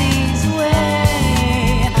galaxies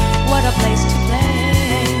away. What a place to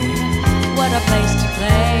play, what a place to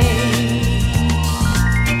play.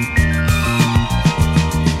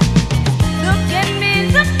 Look at me,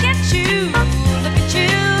 look at you, look at you,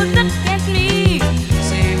 look at me.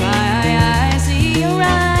 See my eyes, see your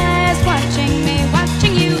eyes, watching me,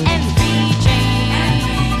 watching you, and reaching,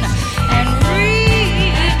 and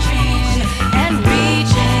reaching, and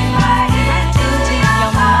reaching right into your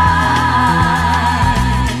mind.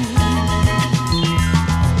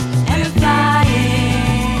 And flying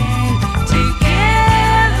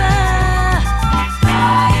together,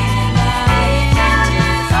 flying, flying into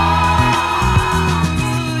his arms.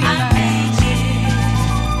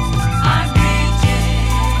 I'm reaching,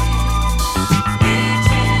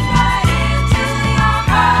 reaching right into your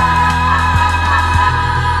mind.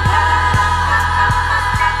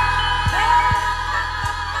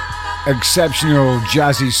 Exceptional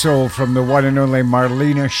jazzy soul from the one and only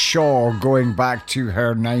Marlena Shaw, going back to her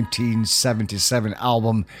 1977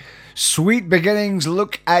 album Sweet Beginnings.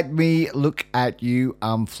 Look at me, look at you,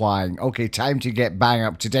 I'm flying. Okay, time to get bang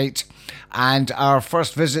up to date, and our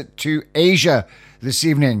first visit to Asia this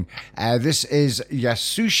evening. This is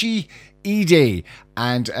Yasushi Ide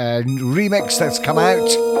and a remix that's come out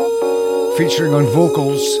featuring on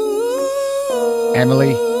vocals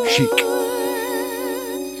Emily Chic.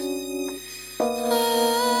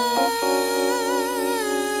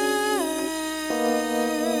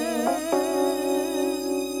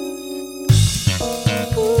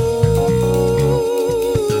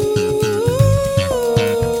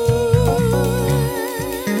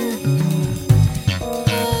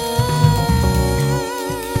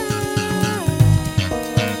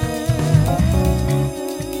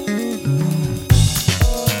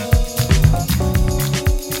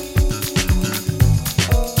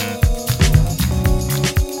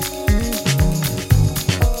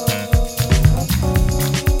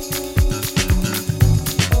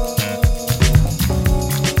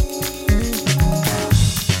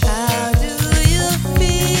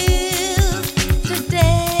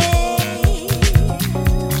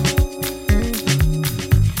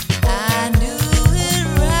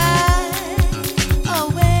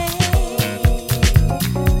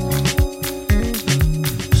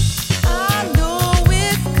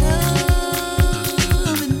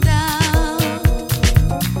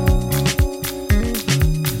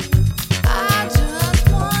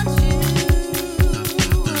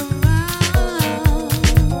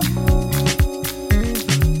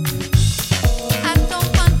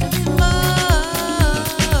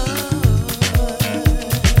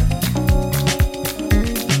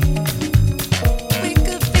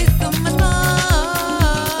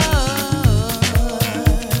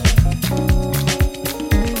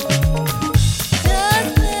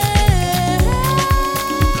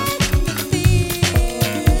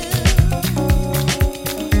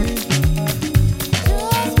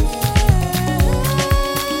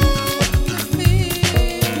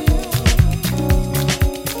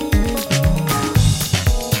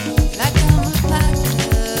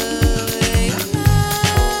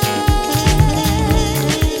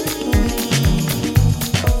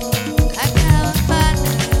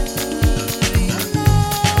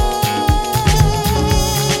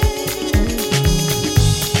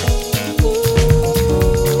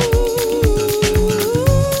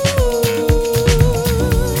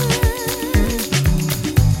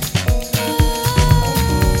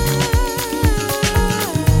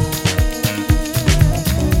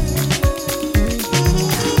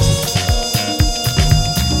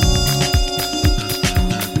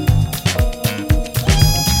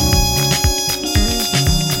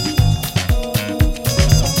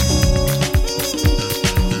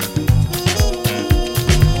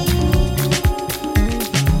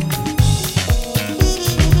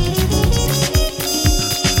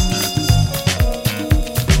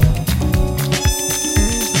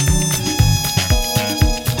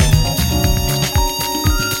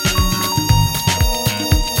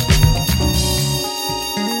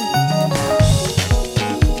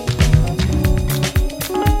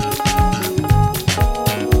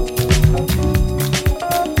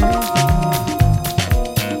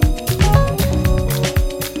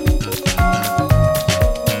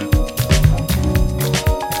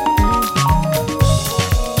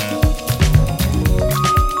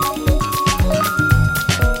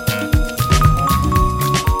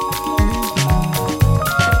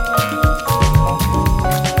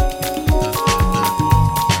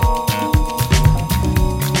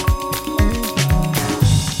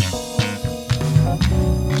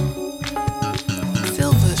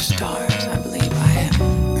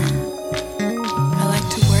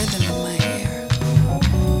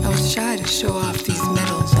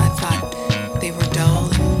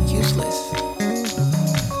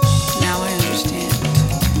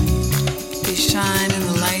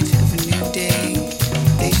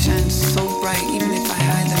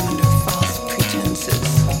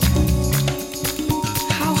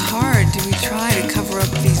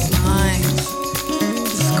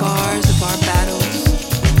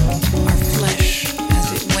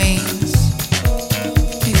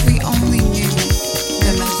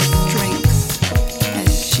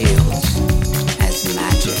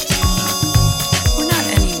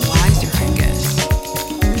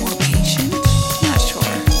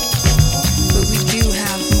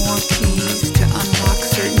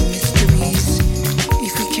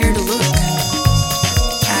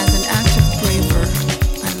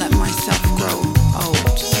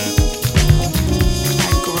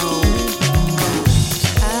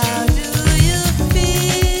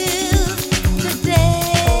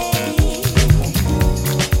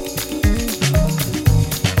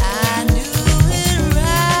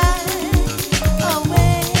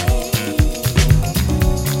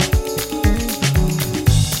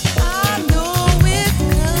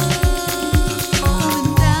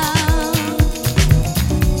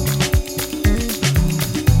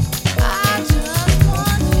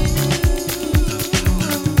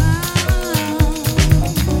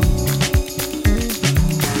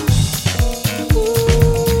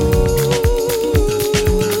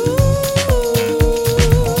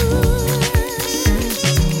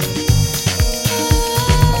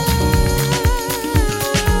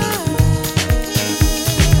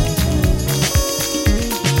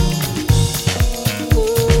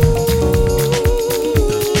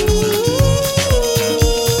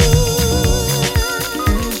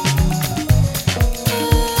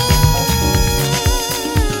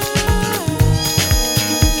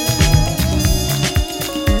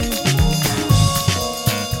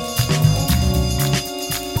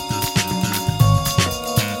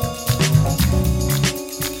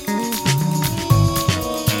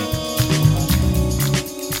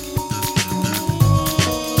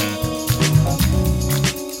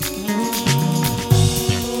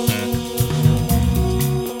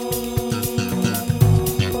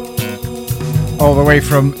 all the way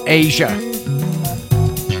from Asia.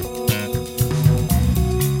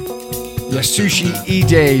 Yasushi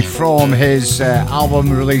Ide from his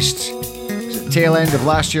album released tail end of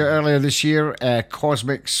last year, earlier this year,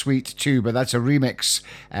 Cosmic Suite 2, but that's a remix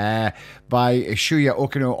by Shuya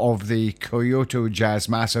Okino of the Kyoto Jazz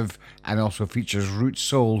Massive, and also features Root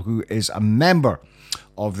Soul, who is a member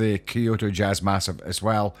of the Kyoto Jazz Massive as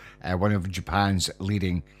well, one of Japan's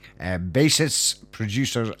leading bassists,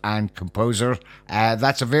 producer and composer.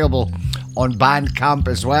 That's available on Bandcamp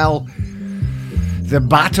as well. The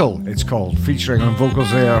Battle, it's called, featuring on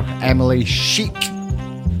vocals there Emily Chic.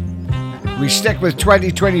 We stick with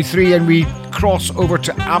 2023 and we cross over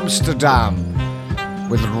to Amsterdam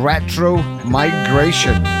with Retro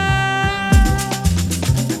Migration.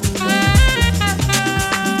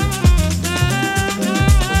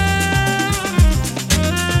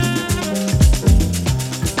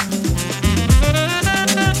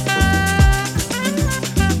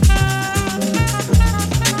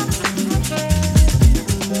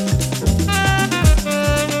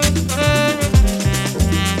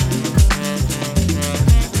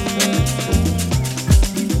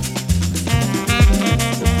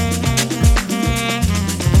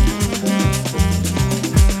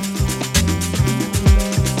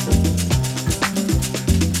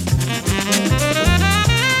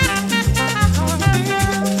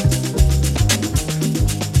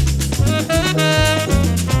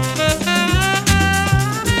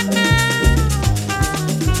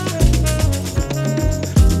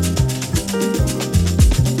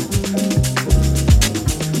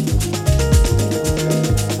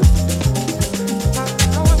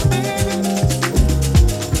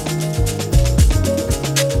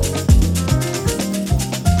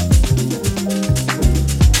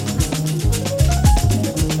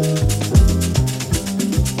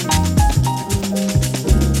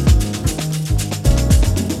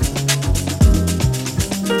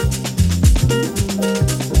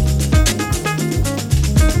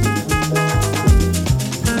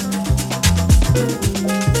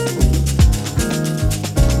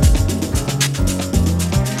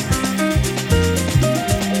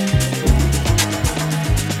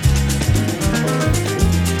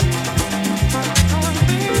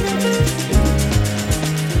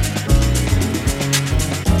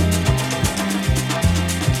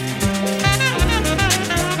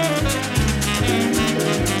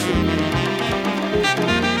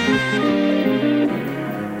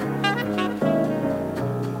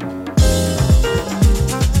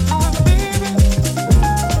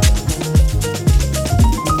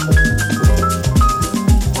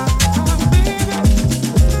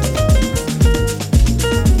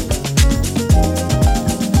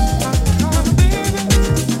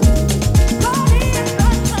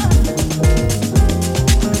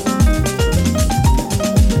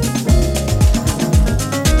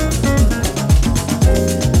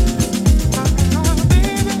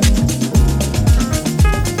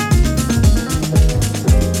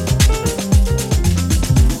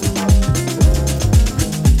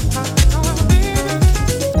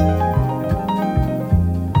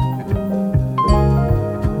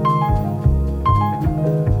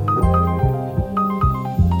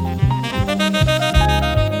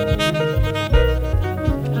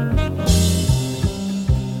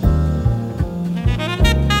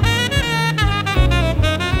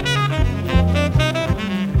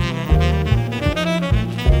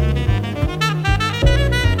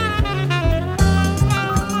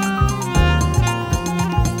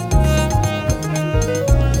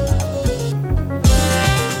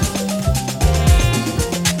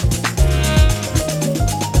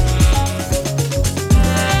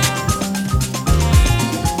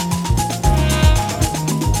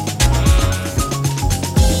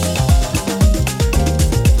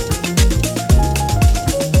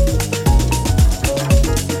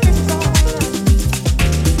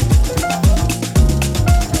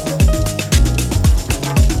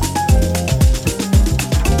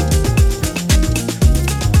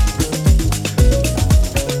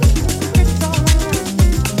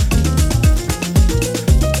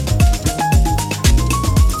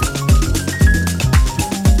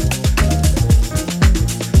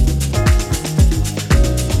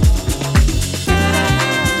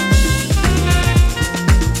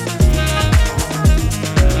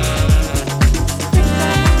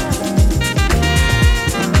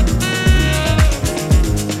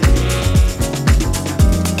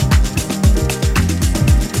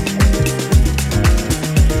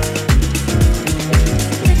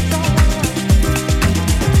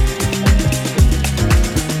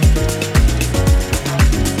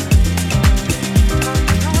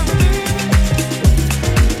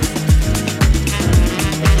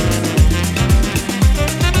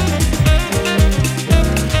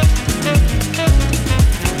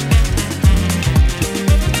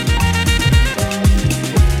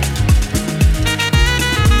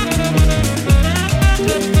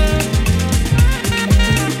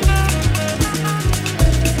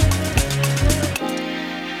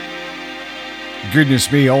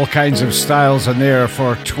 Goodness me, all kinds of styles in there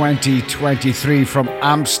for 2023 from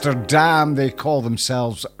Amsterdam. They call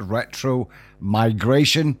themselves Retro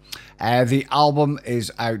Migration. The album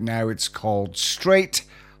is out now. It's called Straight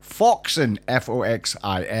Foxin,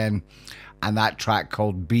 Foxin, and that track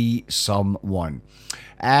called Be Someone.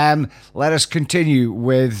 Let us continue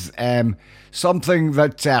with something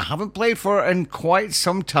that I haven't played for in quite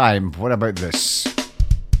some time. What about this?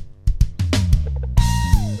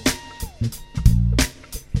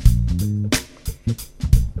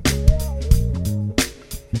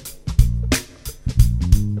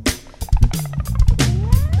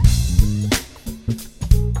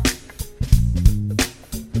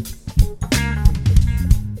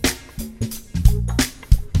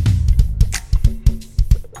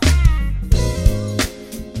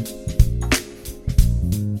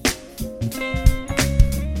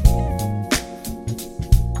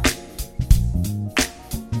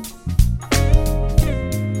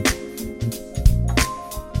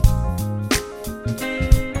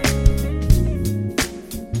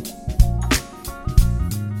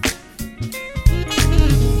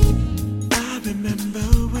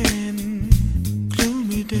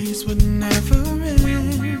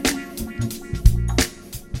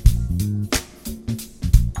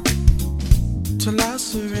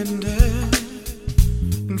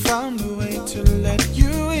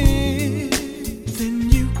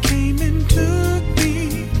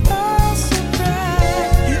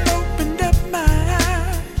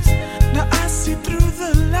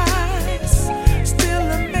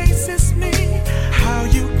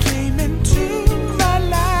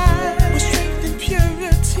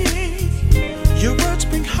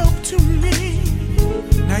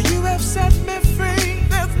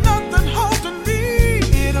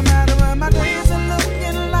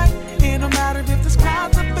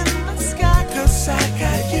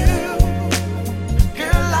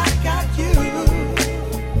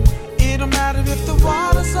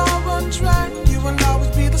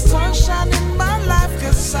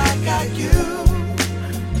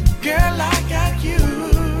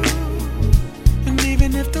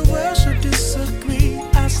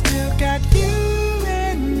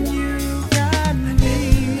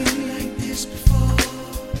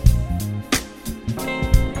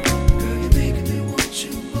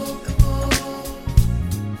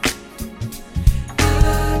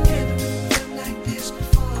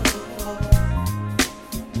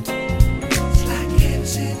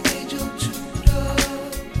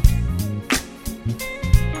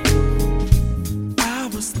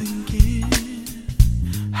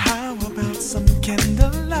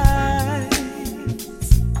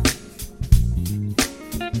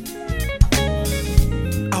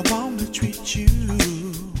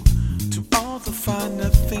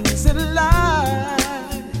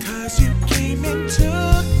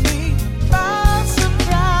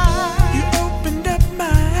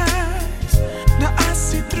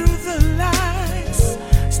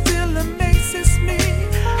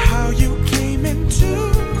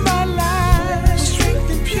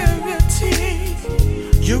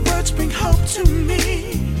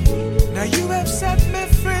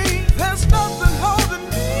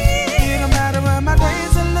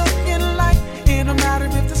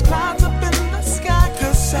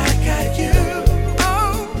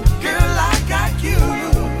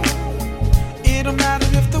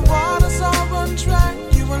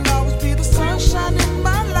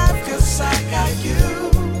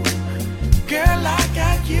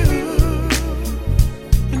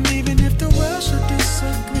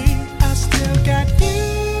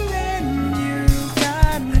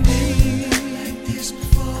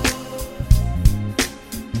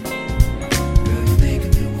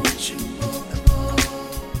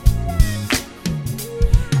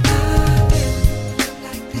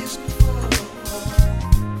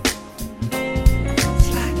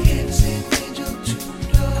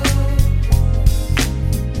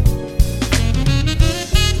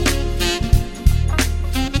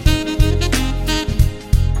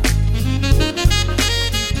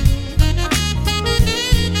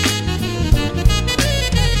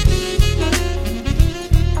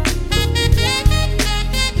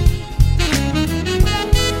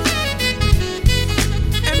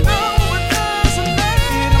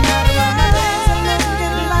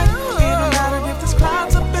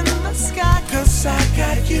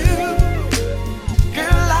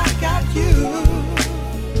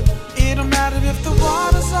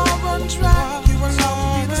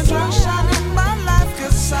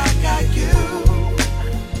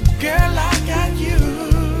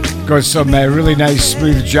 Got some really nice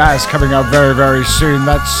smooth jazz coming up very, very soon.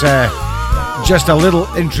 That's just a little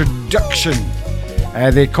introduction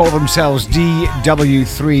They call themselves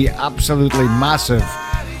DW3, absolutely massive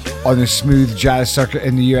on the smooth jazz circuit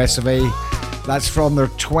in the US of A. That's from their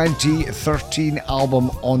 2013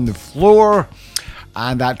 album On the Floor.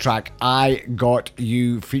 And that track, I Got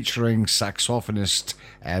You, featuring saxophonist,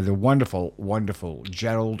 the wonderful, wonderful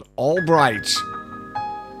Gerald Albright.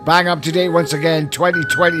 Bang up to date once again,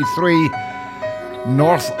 2023,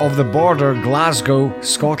 north of the border, Glasgow,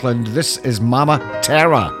 Scotland. This is Mama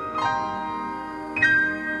Terra.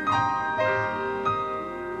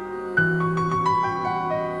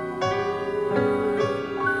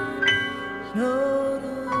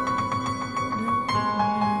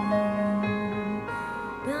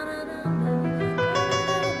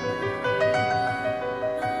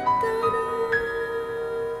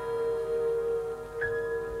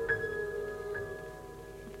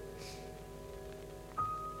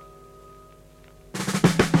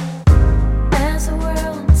 As the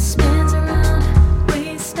world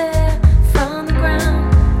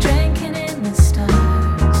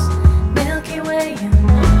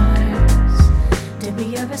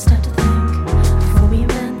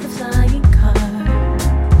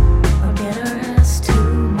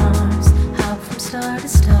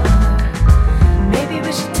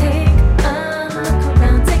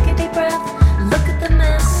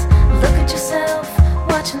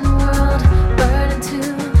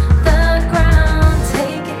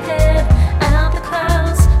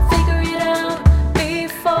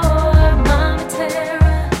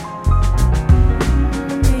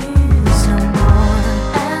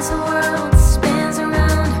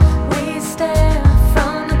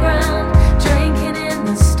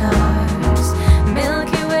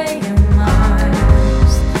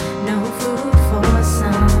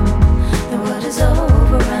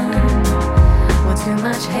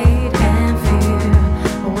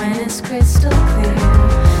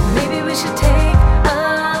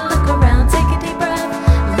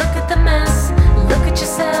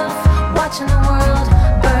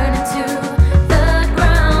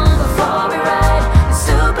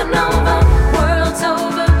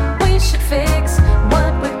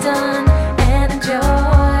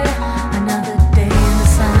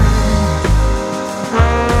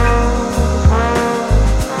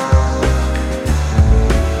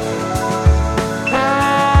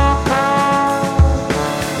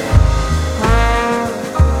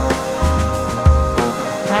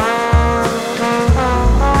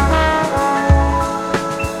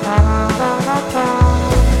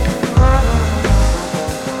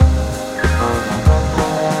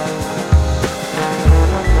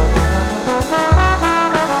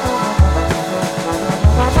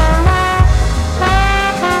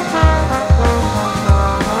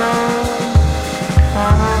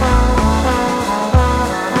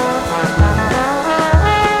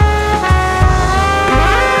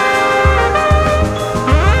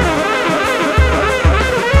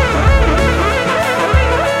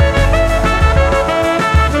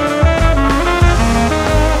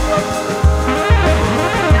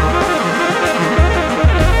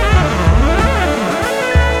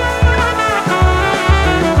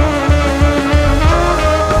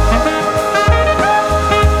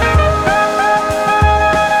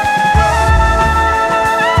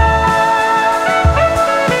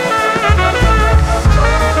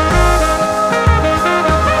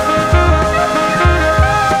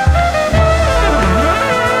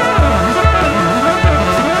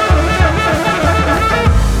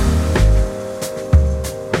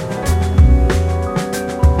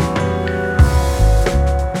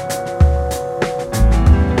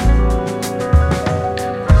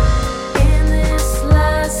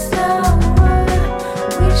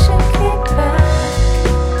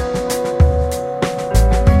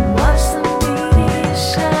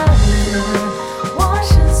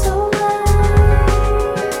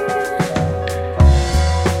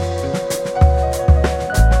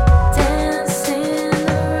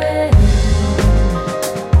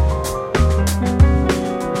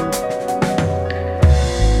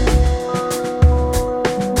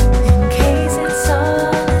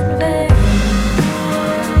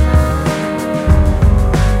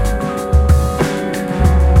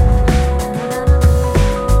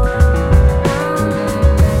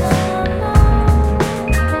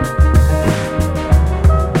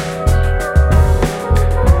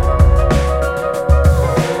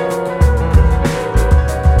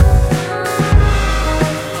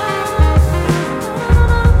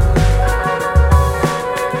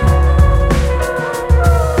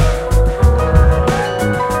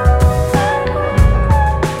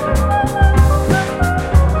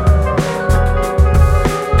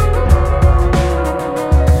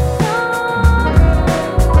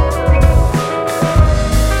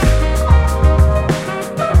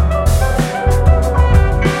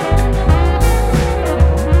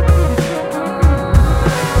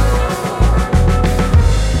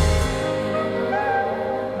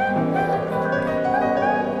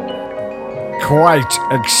Right,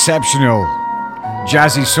 exceptional.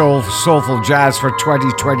 Jazzy soul, soulful jazz for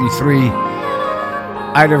 2023.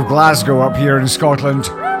 Out of Glasgow up here in Scotland.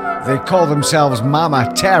 They call themselves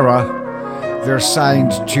Mama Terra. They're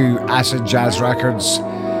signed to Acid Jazz Records.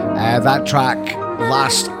 That track,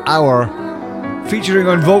 Last Hour, featuring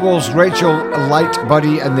on vocals Rachel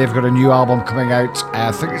Lightbody, and they've got a new album coming out,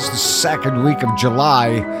 I think it's the second week of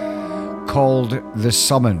July, called The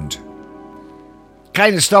Summoned.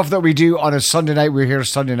 Kind of stuff that we do on a Sunday night. We're here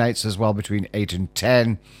Sunday nights as well between 8 and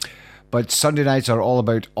 10. But Sunday nights are all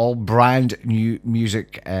about all brand new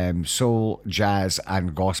music, soul, jazz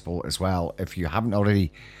and gospel as well. If you haven't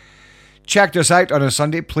already checked us out on a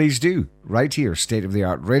Sunday, please do. Right here, State of the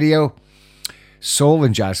Art Radio, Soul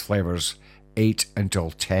and Jazz Flavas, 8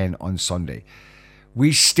 until 10 on Sunday.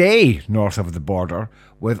 We stay north of the border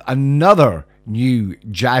with another new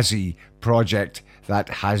jazzy project that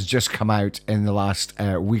has just come out in the last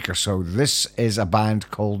week or so. This is a band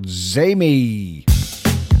called Zamy.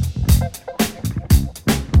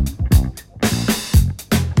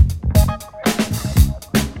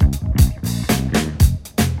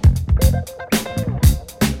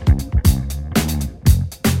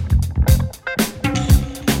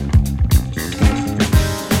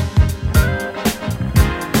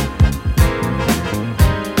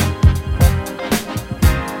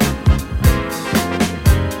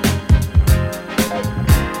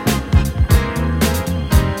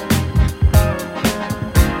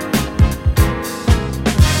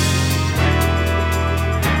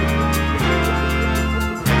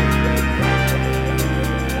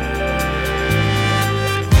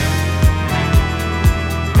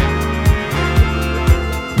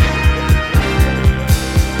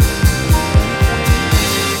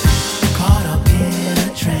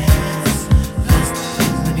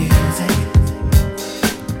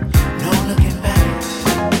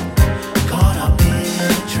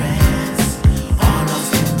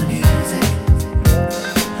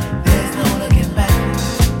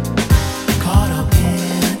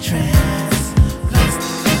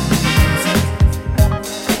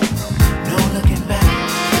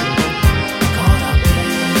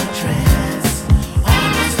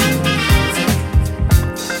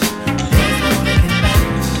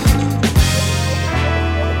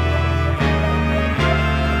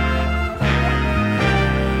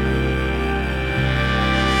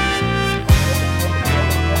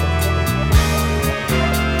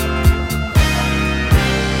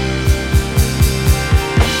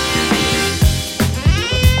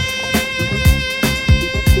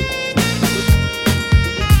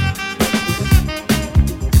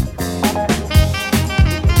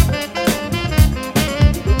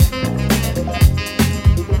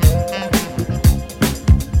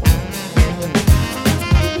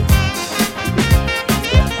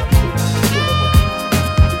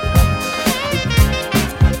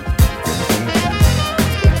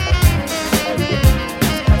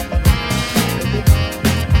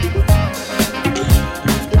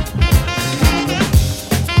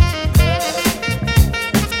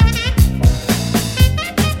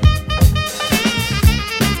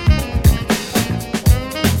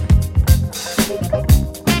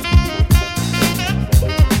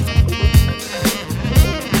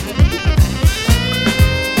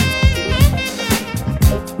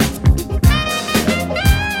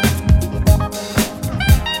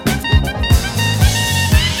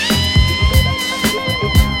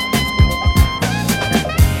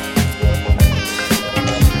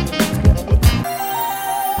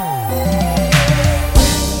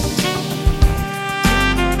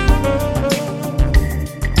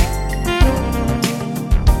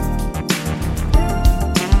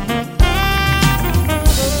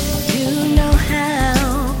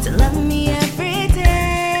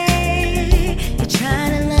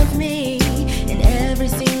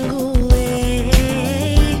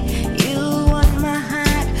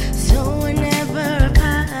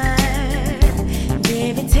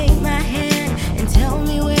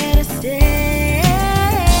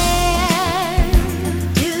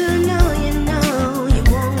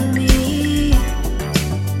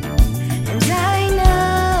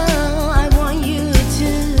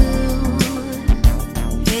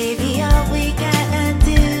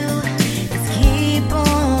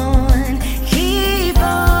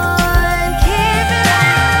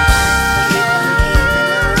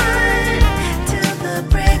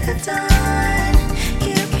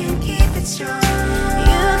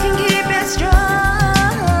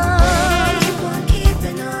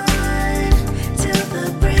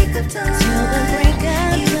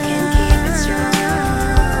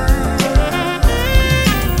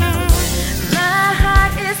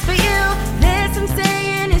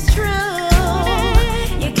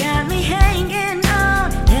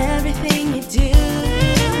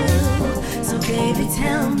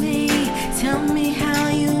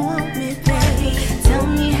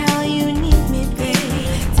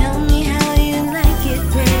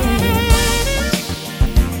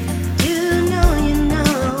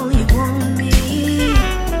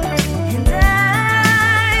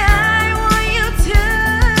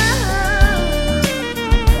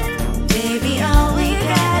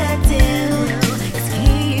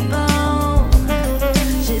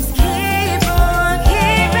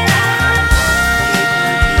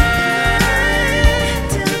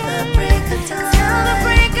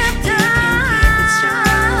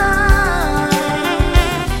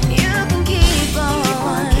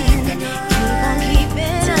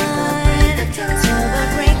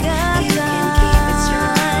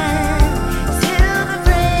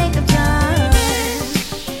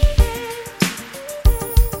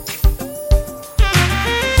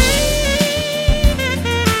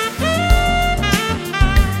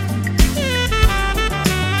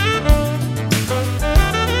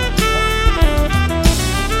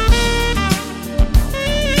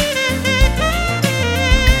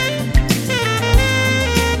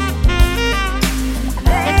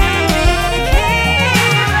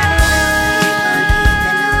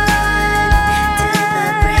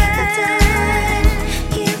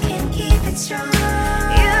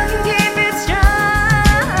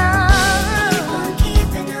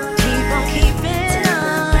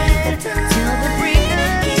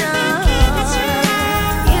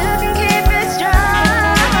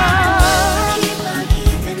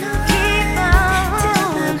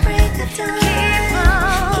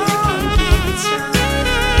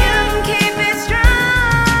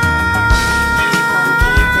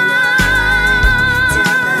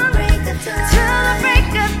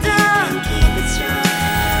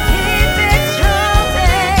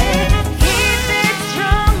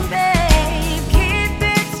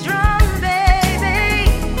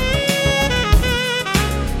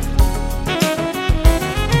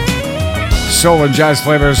 Soul and Jazz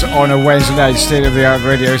Flavas on a Wednesday night, State of the Art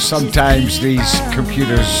Radio. Sometimes these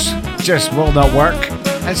computers just will not work,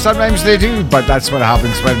 and sometimes they do, but that's what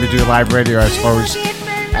happens when we do live radio, I suppose.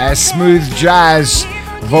 Smooth jazz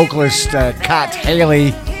vocalist Kat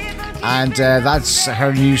Haley, and that's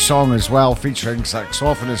her new song as well, featuring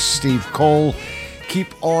saxophonist Steve Cole.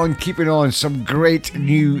 Keep on keeping on. Some great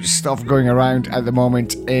new stuff going around at the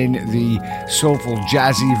moment in the soulful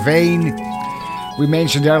jazzy vein. We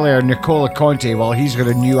mentioned earlier Nicola Conte. Well, he's got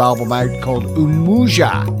a new album out called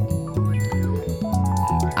Umuja,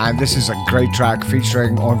 and this is a great track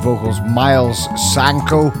featuring on vocals Miles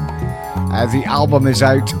Sanko. The album is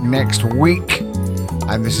out next week,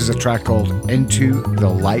 and this is a track called Into the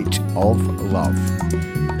Light of Love.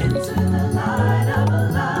 Into the light of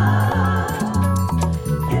love.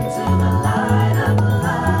 Into the light of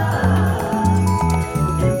love.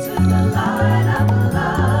 Into the light of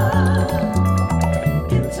love.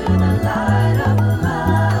 Into the light of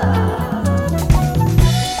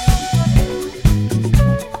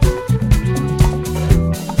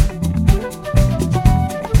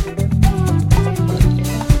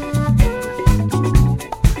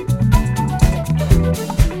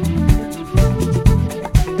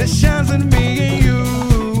that shines in me and you,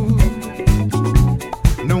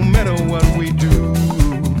 no matter what we do,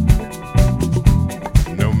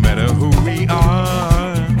 no matter who we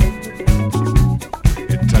are,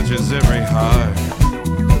 it touches every heart,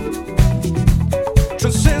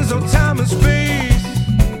 transcends all time and space,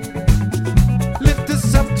 lift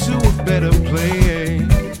us up to a better place,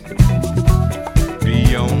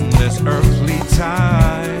 beyond this earthly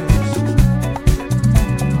ties,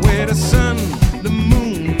 where the sun, the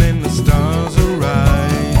moon, and the stars arise.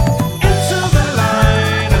 Into the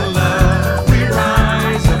light of love, we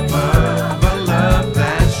rise above a love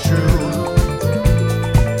that's true.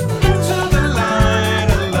 Into the light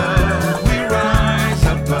of love, we rise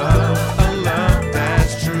above a love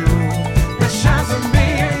that's true. That shines on me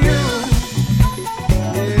and you.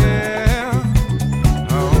 Yeah,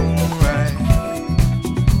 alright.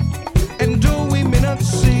 And though we may not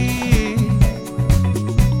see,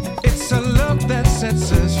 it's a love that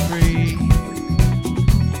sets us free,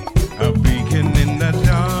 a beacon in the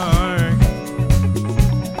dark,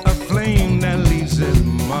 a flame that leaves its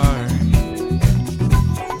mark,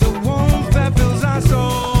 the warmth that fills our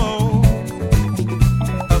soul,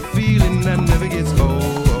 a feeling that never gets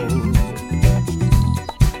old.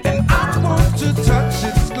 And I want to touch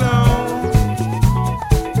its glow,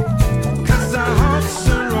 'cause our hearts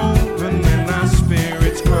are open and our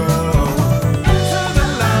spirits grow. Into the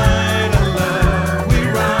light of love, we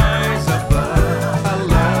rise above a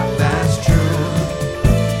love that's true.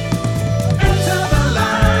 Into the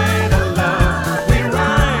light of love, we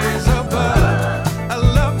rise above a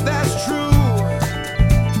love that's true.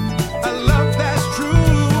 A love that's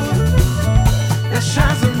true, that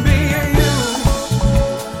shines on me and you.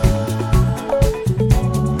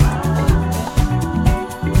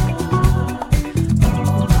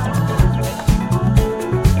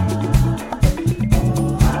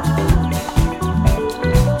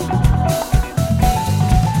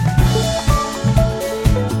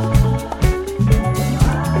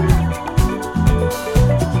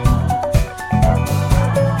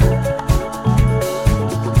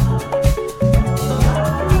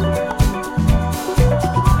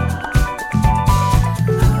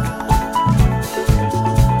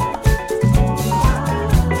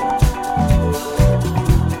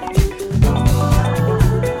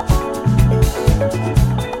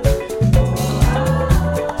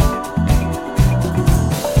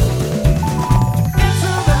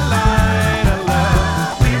 Into the light of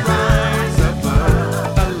love, we rise above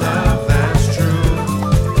a love that's true.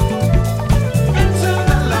 Into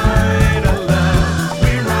the light of love,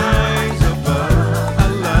 we rise above a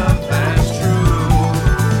love that's true.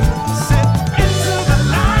 Sit into the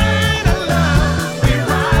light of love, we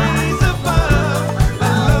rise above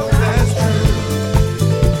a love that's true.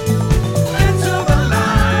 Into the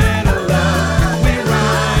light of love, we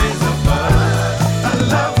rise above a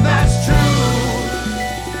love that's true.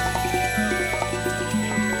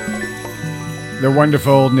 The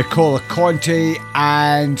wonderful Nicola Conte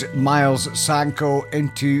and Miles Sanko,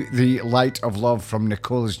 Into the Light of Love, from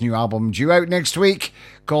Nicola's new album due out next week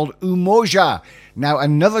called Umoja. Now,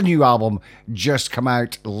 another new album just come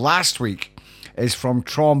out last week is from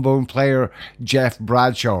trombone player Jeff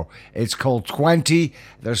Bradshaw. It's called 20.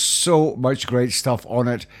 There's so much great stuff on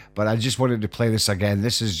it, but I just wanted to play this again.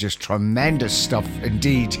 This is just tremendous stuff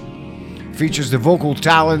indeed. Features the vocal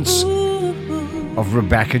talents of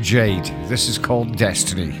Rebecca Jade. This is called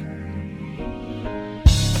Destiny.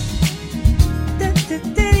 Da, da,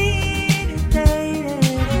 da, da,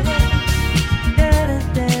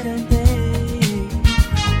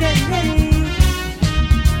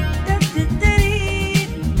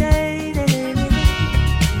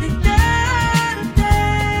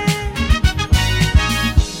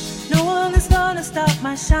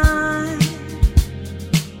 my shine.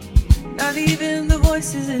 Not even the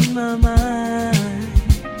voices in my mind.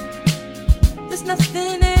 There's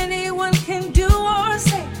nothing anyone can do or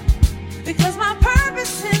say, because my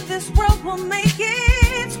purpose in this world will make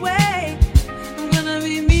its way. I'm gonna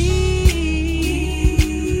be me.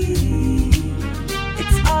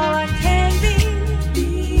 It's all I can be.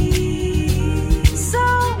 So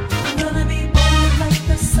I'm gonna be bold like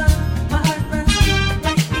the sun. My heart runs deep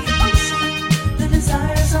like the ocean. The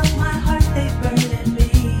desires of my heart, they burn in me.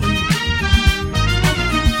 I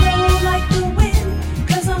can flow like the wind,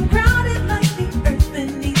 'cause I'm grounded like the earth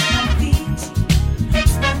beneath my feet.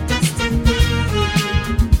 It's my destiny.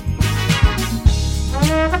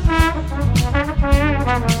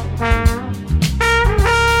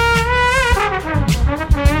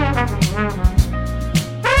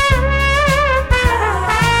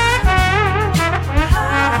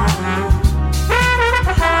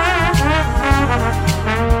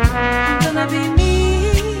 I'm gonna be me.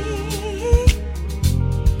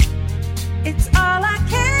 It's all I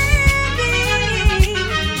can be.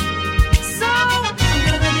 So I'm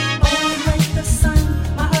gonna be bold like the sun.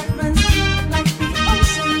 My heart runs deep like the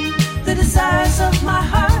ocean. The desires of my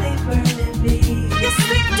heart, they burn in me. Yes,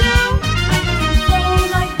 they do. I can flow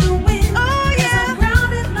like the wind. Oh yeah. 'Cause I'm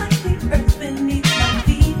grounded like the earth beneath my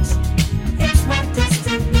feet. It's my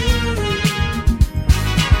destiny.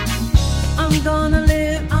 I'm gonna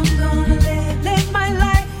live my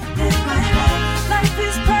life, Life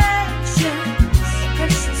is precious,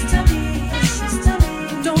 precious to me.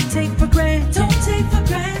 Don't take for granted,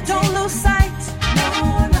 don't lose sight,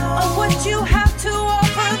 of what you have to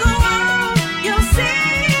offer the world. You'll see.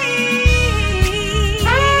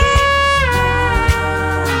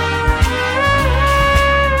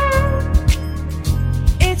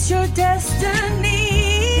 It's your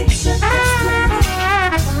destiny. It's your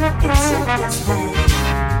destiny.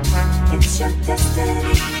 It's your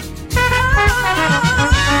destiny.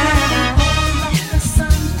 Like the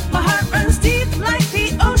sun, my heart runs deep like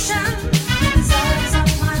the ocean. The desires of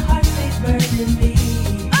my heart, they burn in me.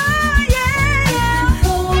 Oh yeah, I can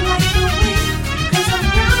flow like the wind, 'cause I'm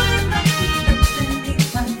grounded like the earth beneath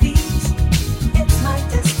my feet. It's my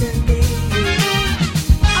destiny.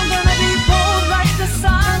 I'm gonna be bold like the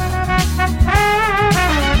sun.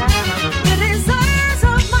 The desires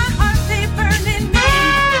of my heart, they burn in me.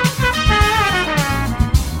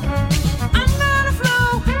 I'm gonna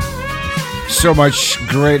flow. So much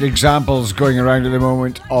great examples going around at the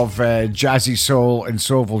moment of jazzy soul and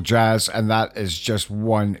soulful jazz, and that is just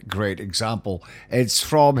one great example. It's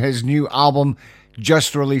from his new album,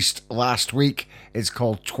 just released last week. It's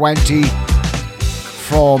called 20,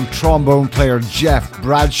 from trombone player Jeff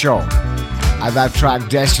Bradshaw. And that track,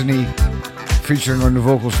 Destiny, featuring on the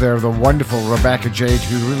vocals there the wonderful Rebecca Jade,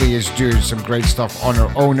 who really is doing some great stuff on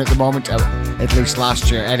her own at the moment, at least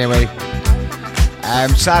last year anyway.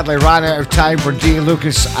 Sadly ran out of time for Dee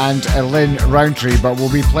Lucas and Lynn Roundtree, but we'll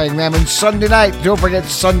be playing them on Sunday night. Don't forget,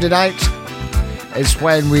 Sunday night is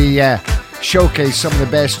when we showcase some of the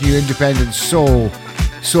best new independent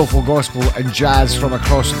soulful gospel and jazz from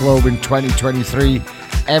across the globe in 2023.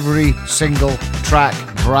 Every single track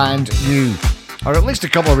brand new, or at least a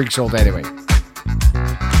couple of weeks old anyway.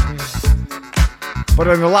 But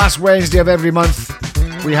on the last Wednesday of every month,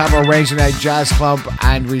 we have our Wednesday Night Jazz Club,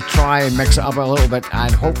 and we try and mix it up a little bit,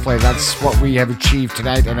 and hopefully that's what we have achieved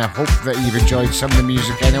tonight, and I hope that you've enjoyed some of the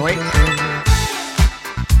music anyway.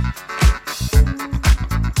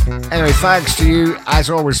 Anyway, thanks to you,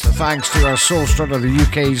 as always, thanks to our Soul Strutter, the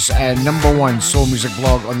UK's #1 soul music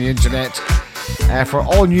blog on the internet, for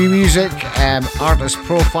all new music, artist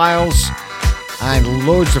profiles, and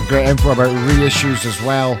loads of great info about reissues as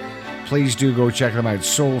well. Please do go check them out,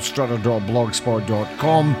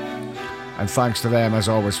 soulstrutter.blogspot.com, and thanks to them as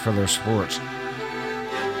always for their support.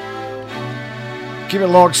 Keep it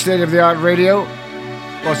locked, State of the Art Radio.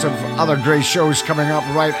 Lots of other great shows coming up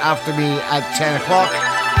right after me at 10 o'clock.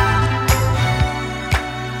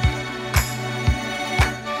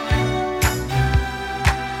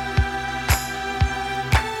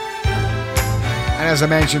 And as I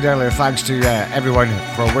mentioned earlier, thanks to everyone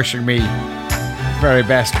for wishing me very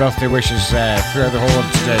best birthday wishes throughout the whole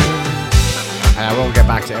of today. And I will get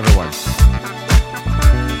back to everyone.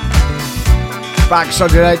 Back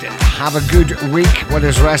Sunday night. Have a good week. What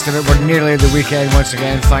is the rest of it? We're nearly at the weekend once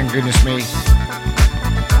again. Thank goodness me.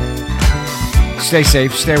 Stay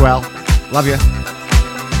safe. Stay well. Love you.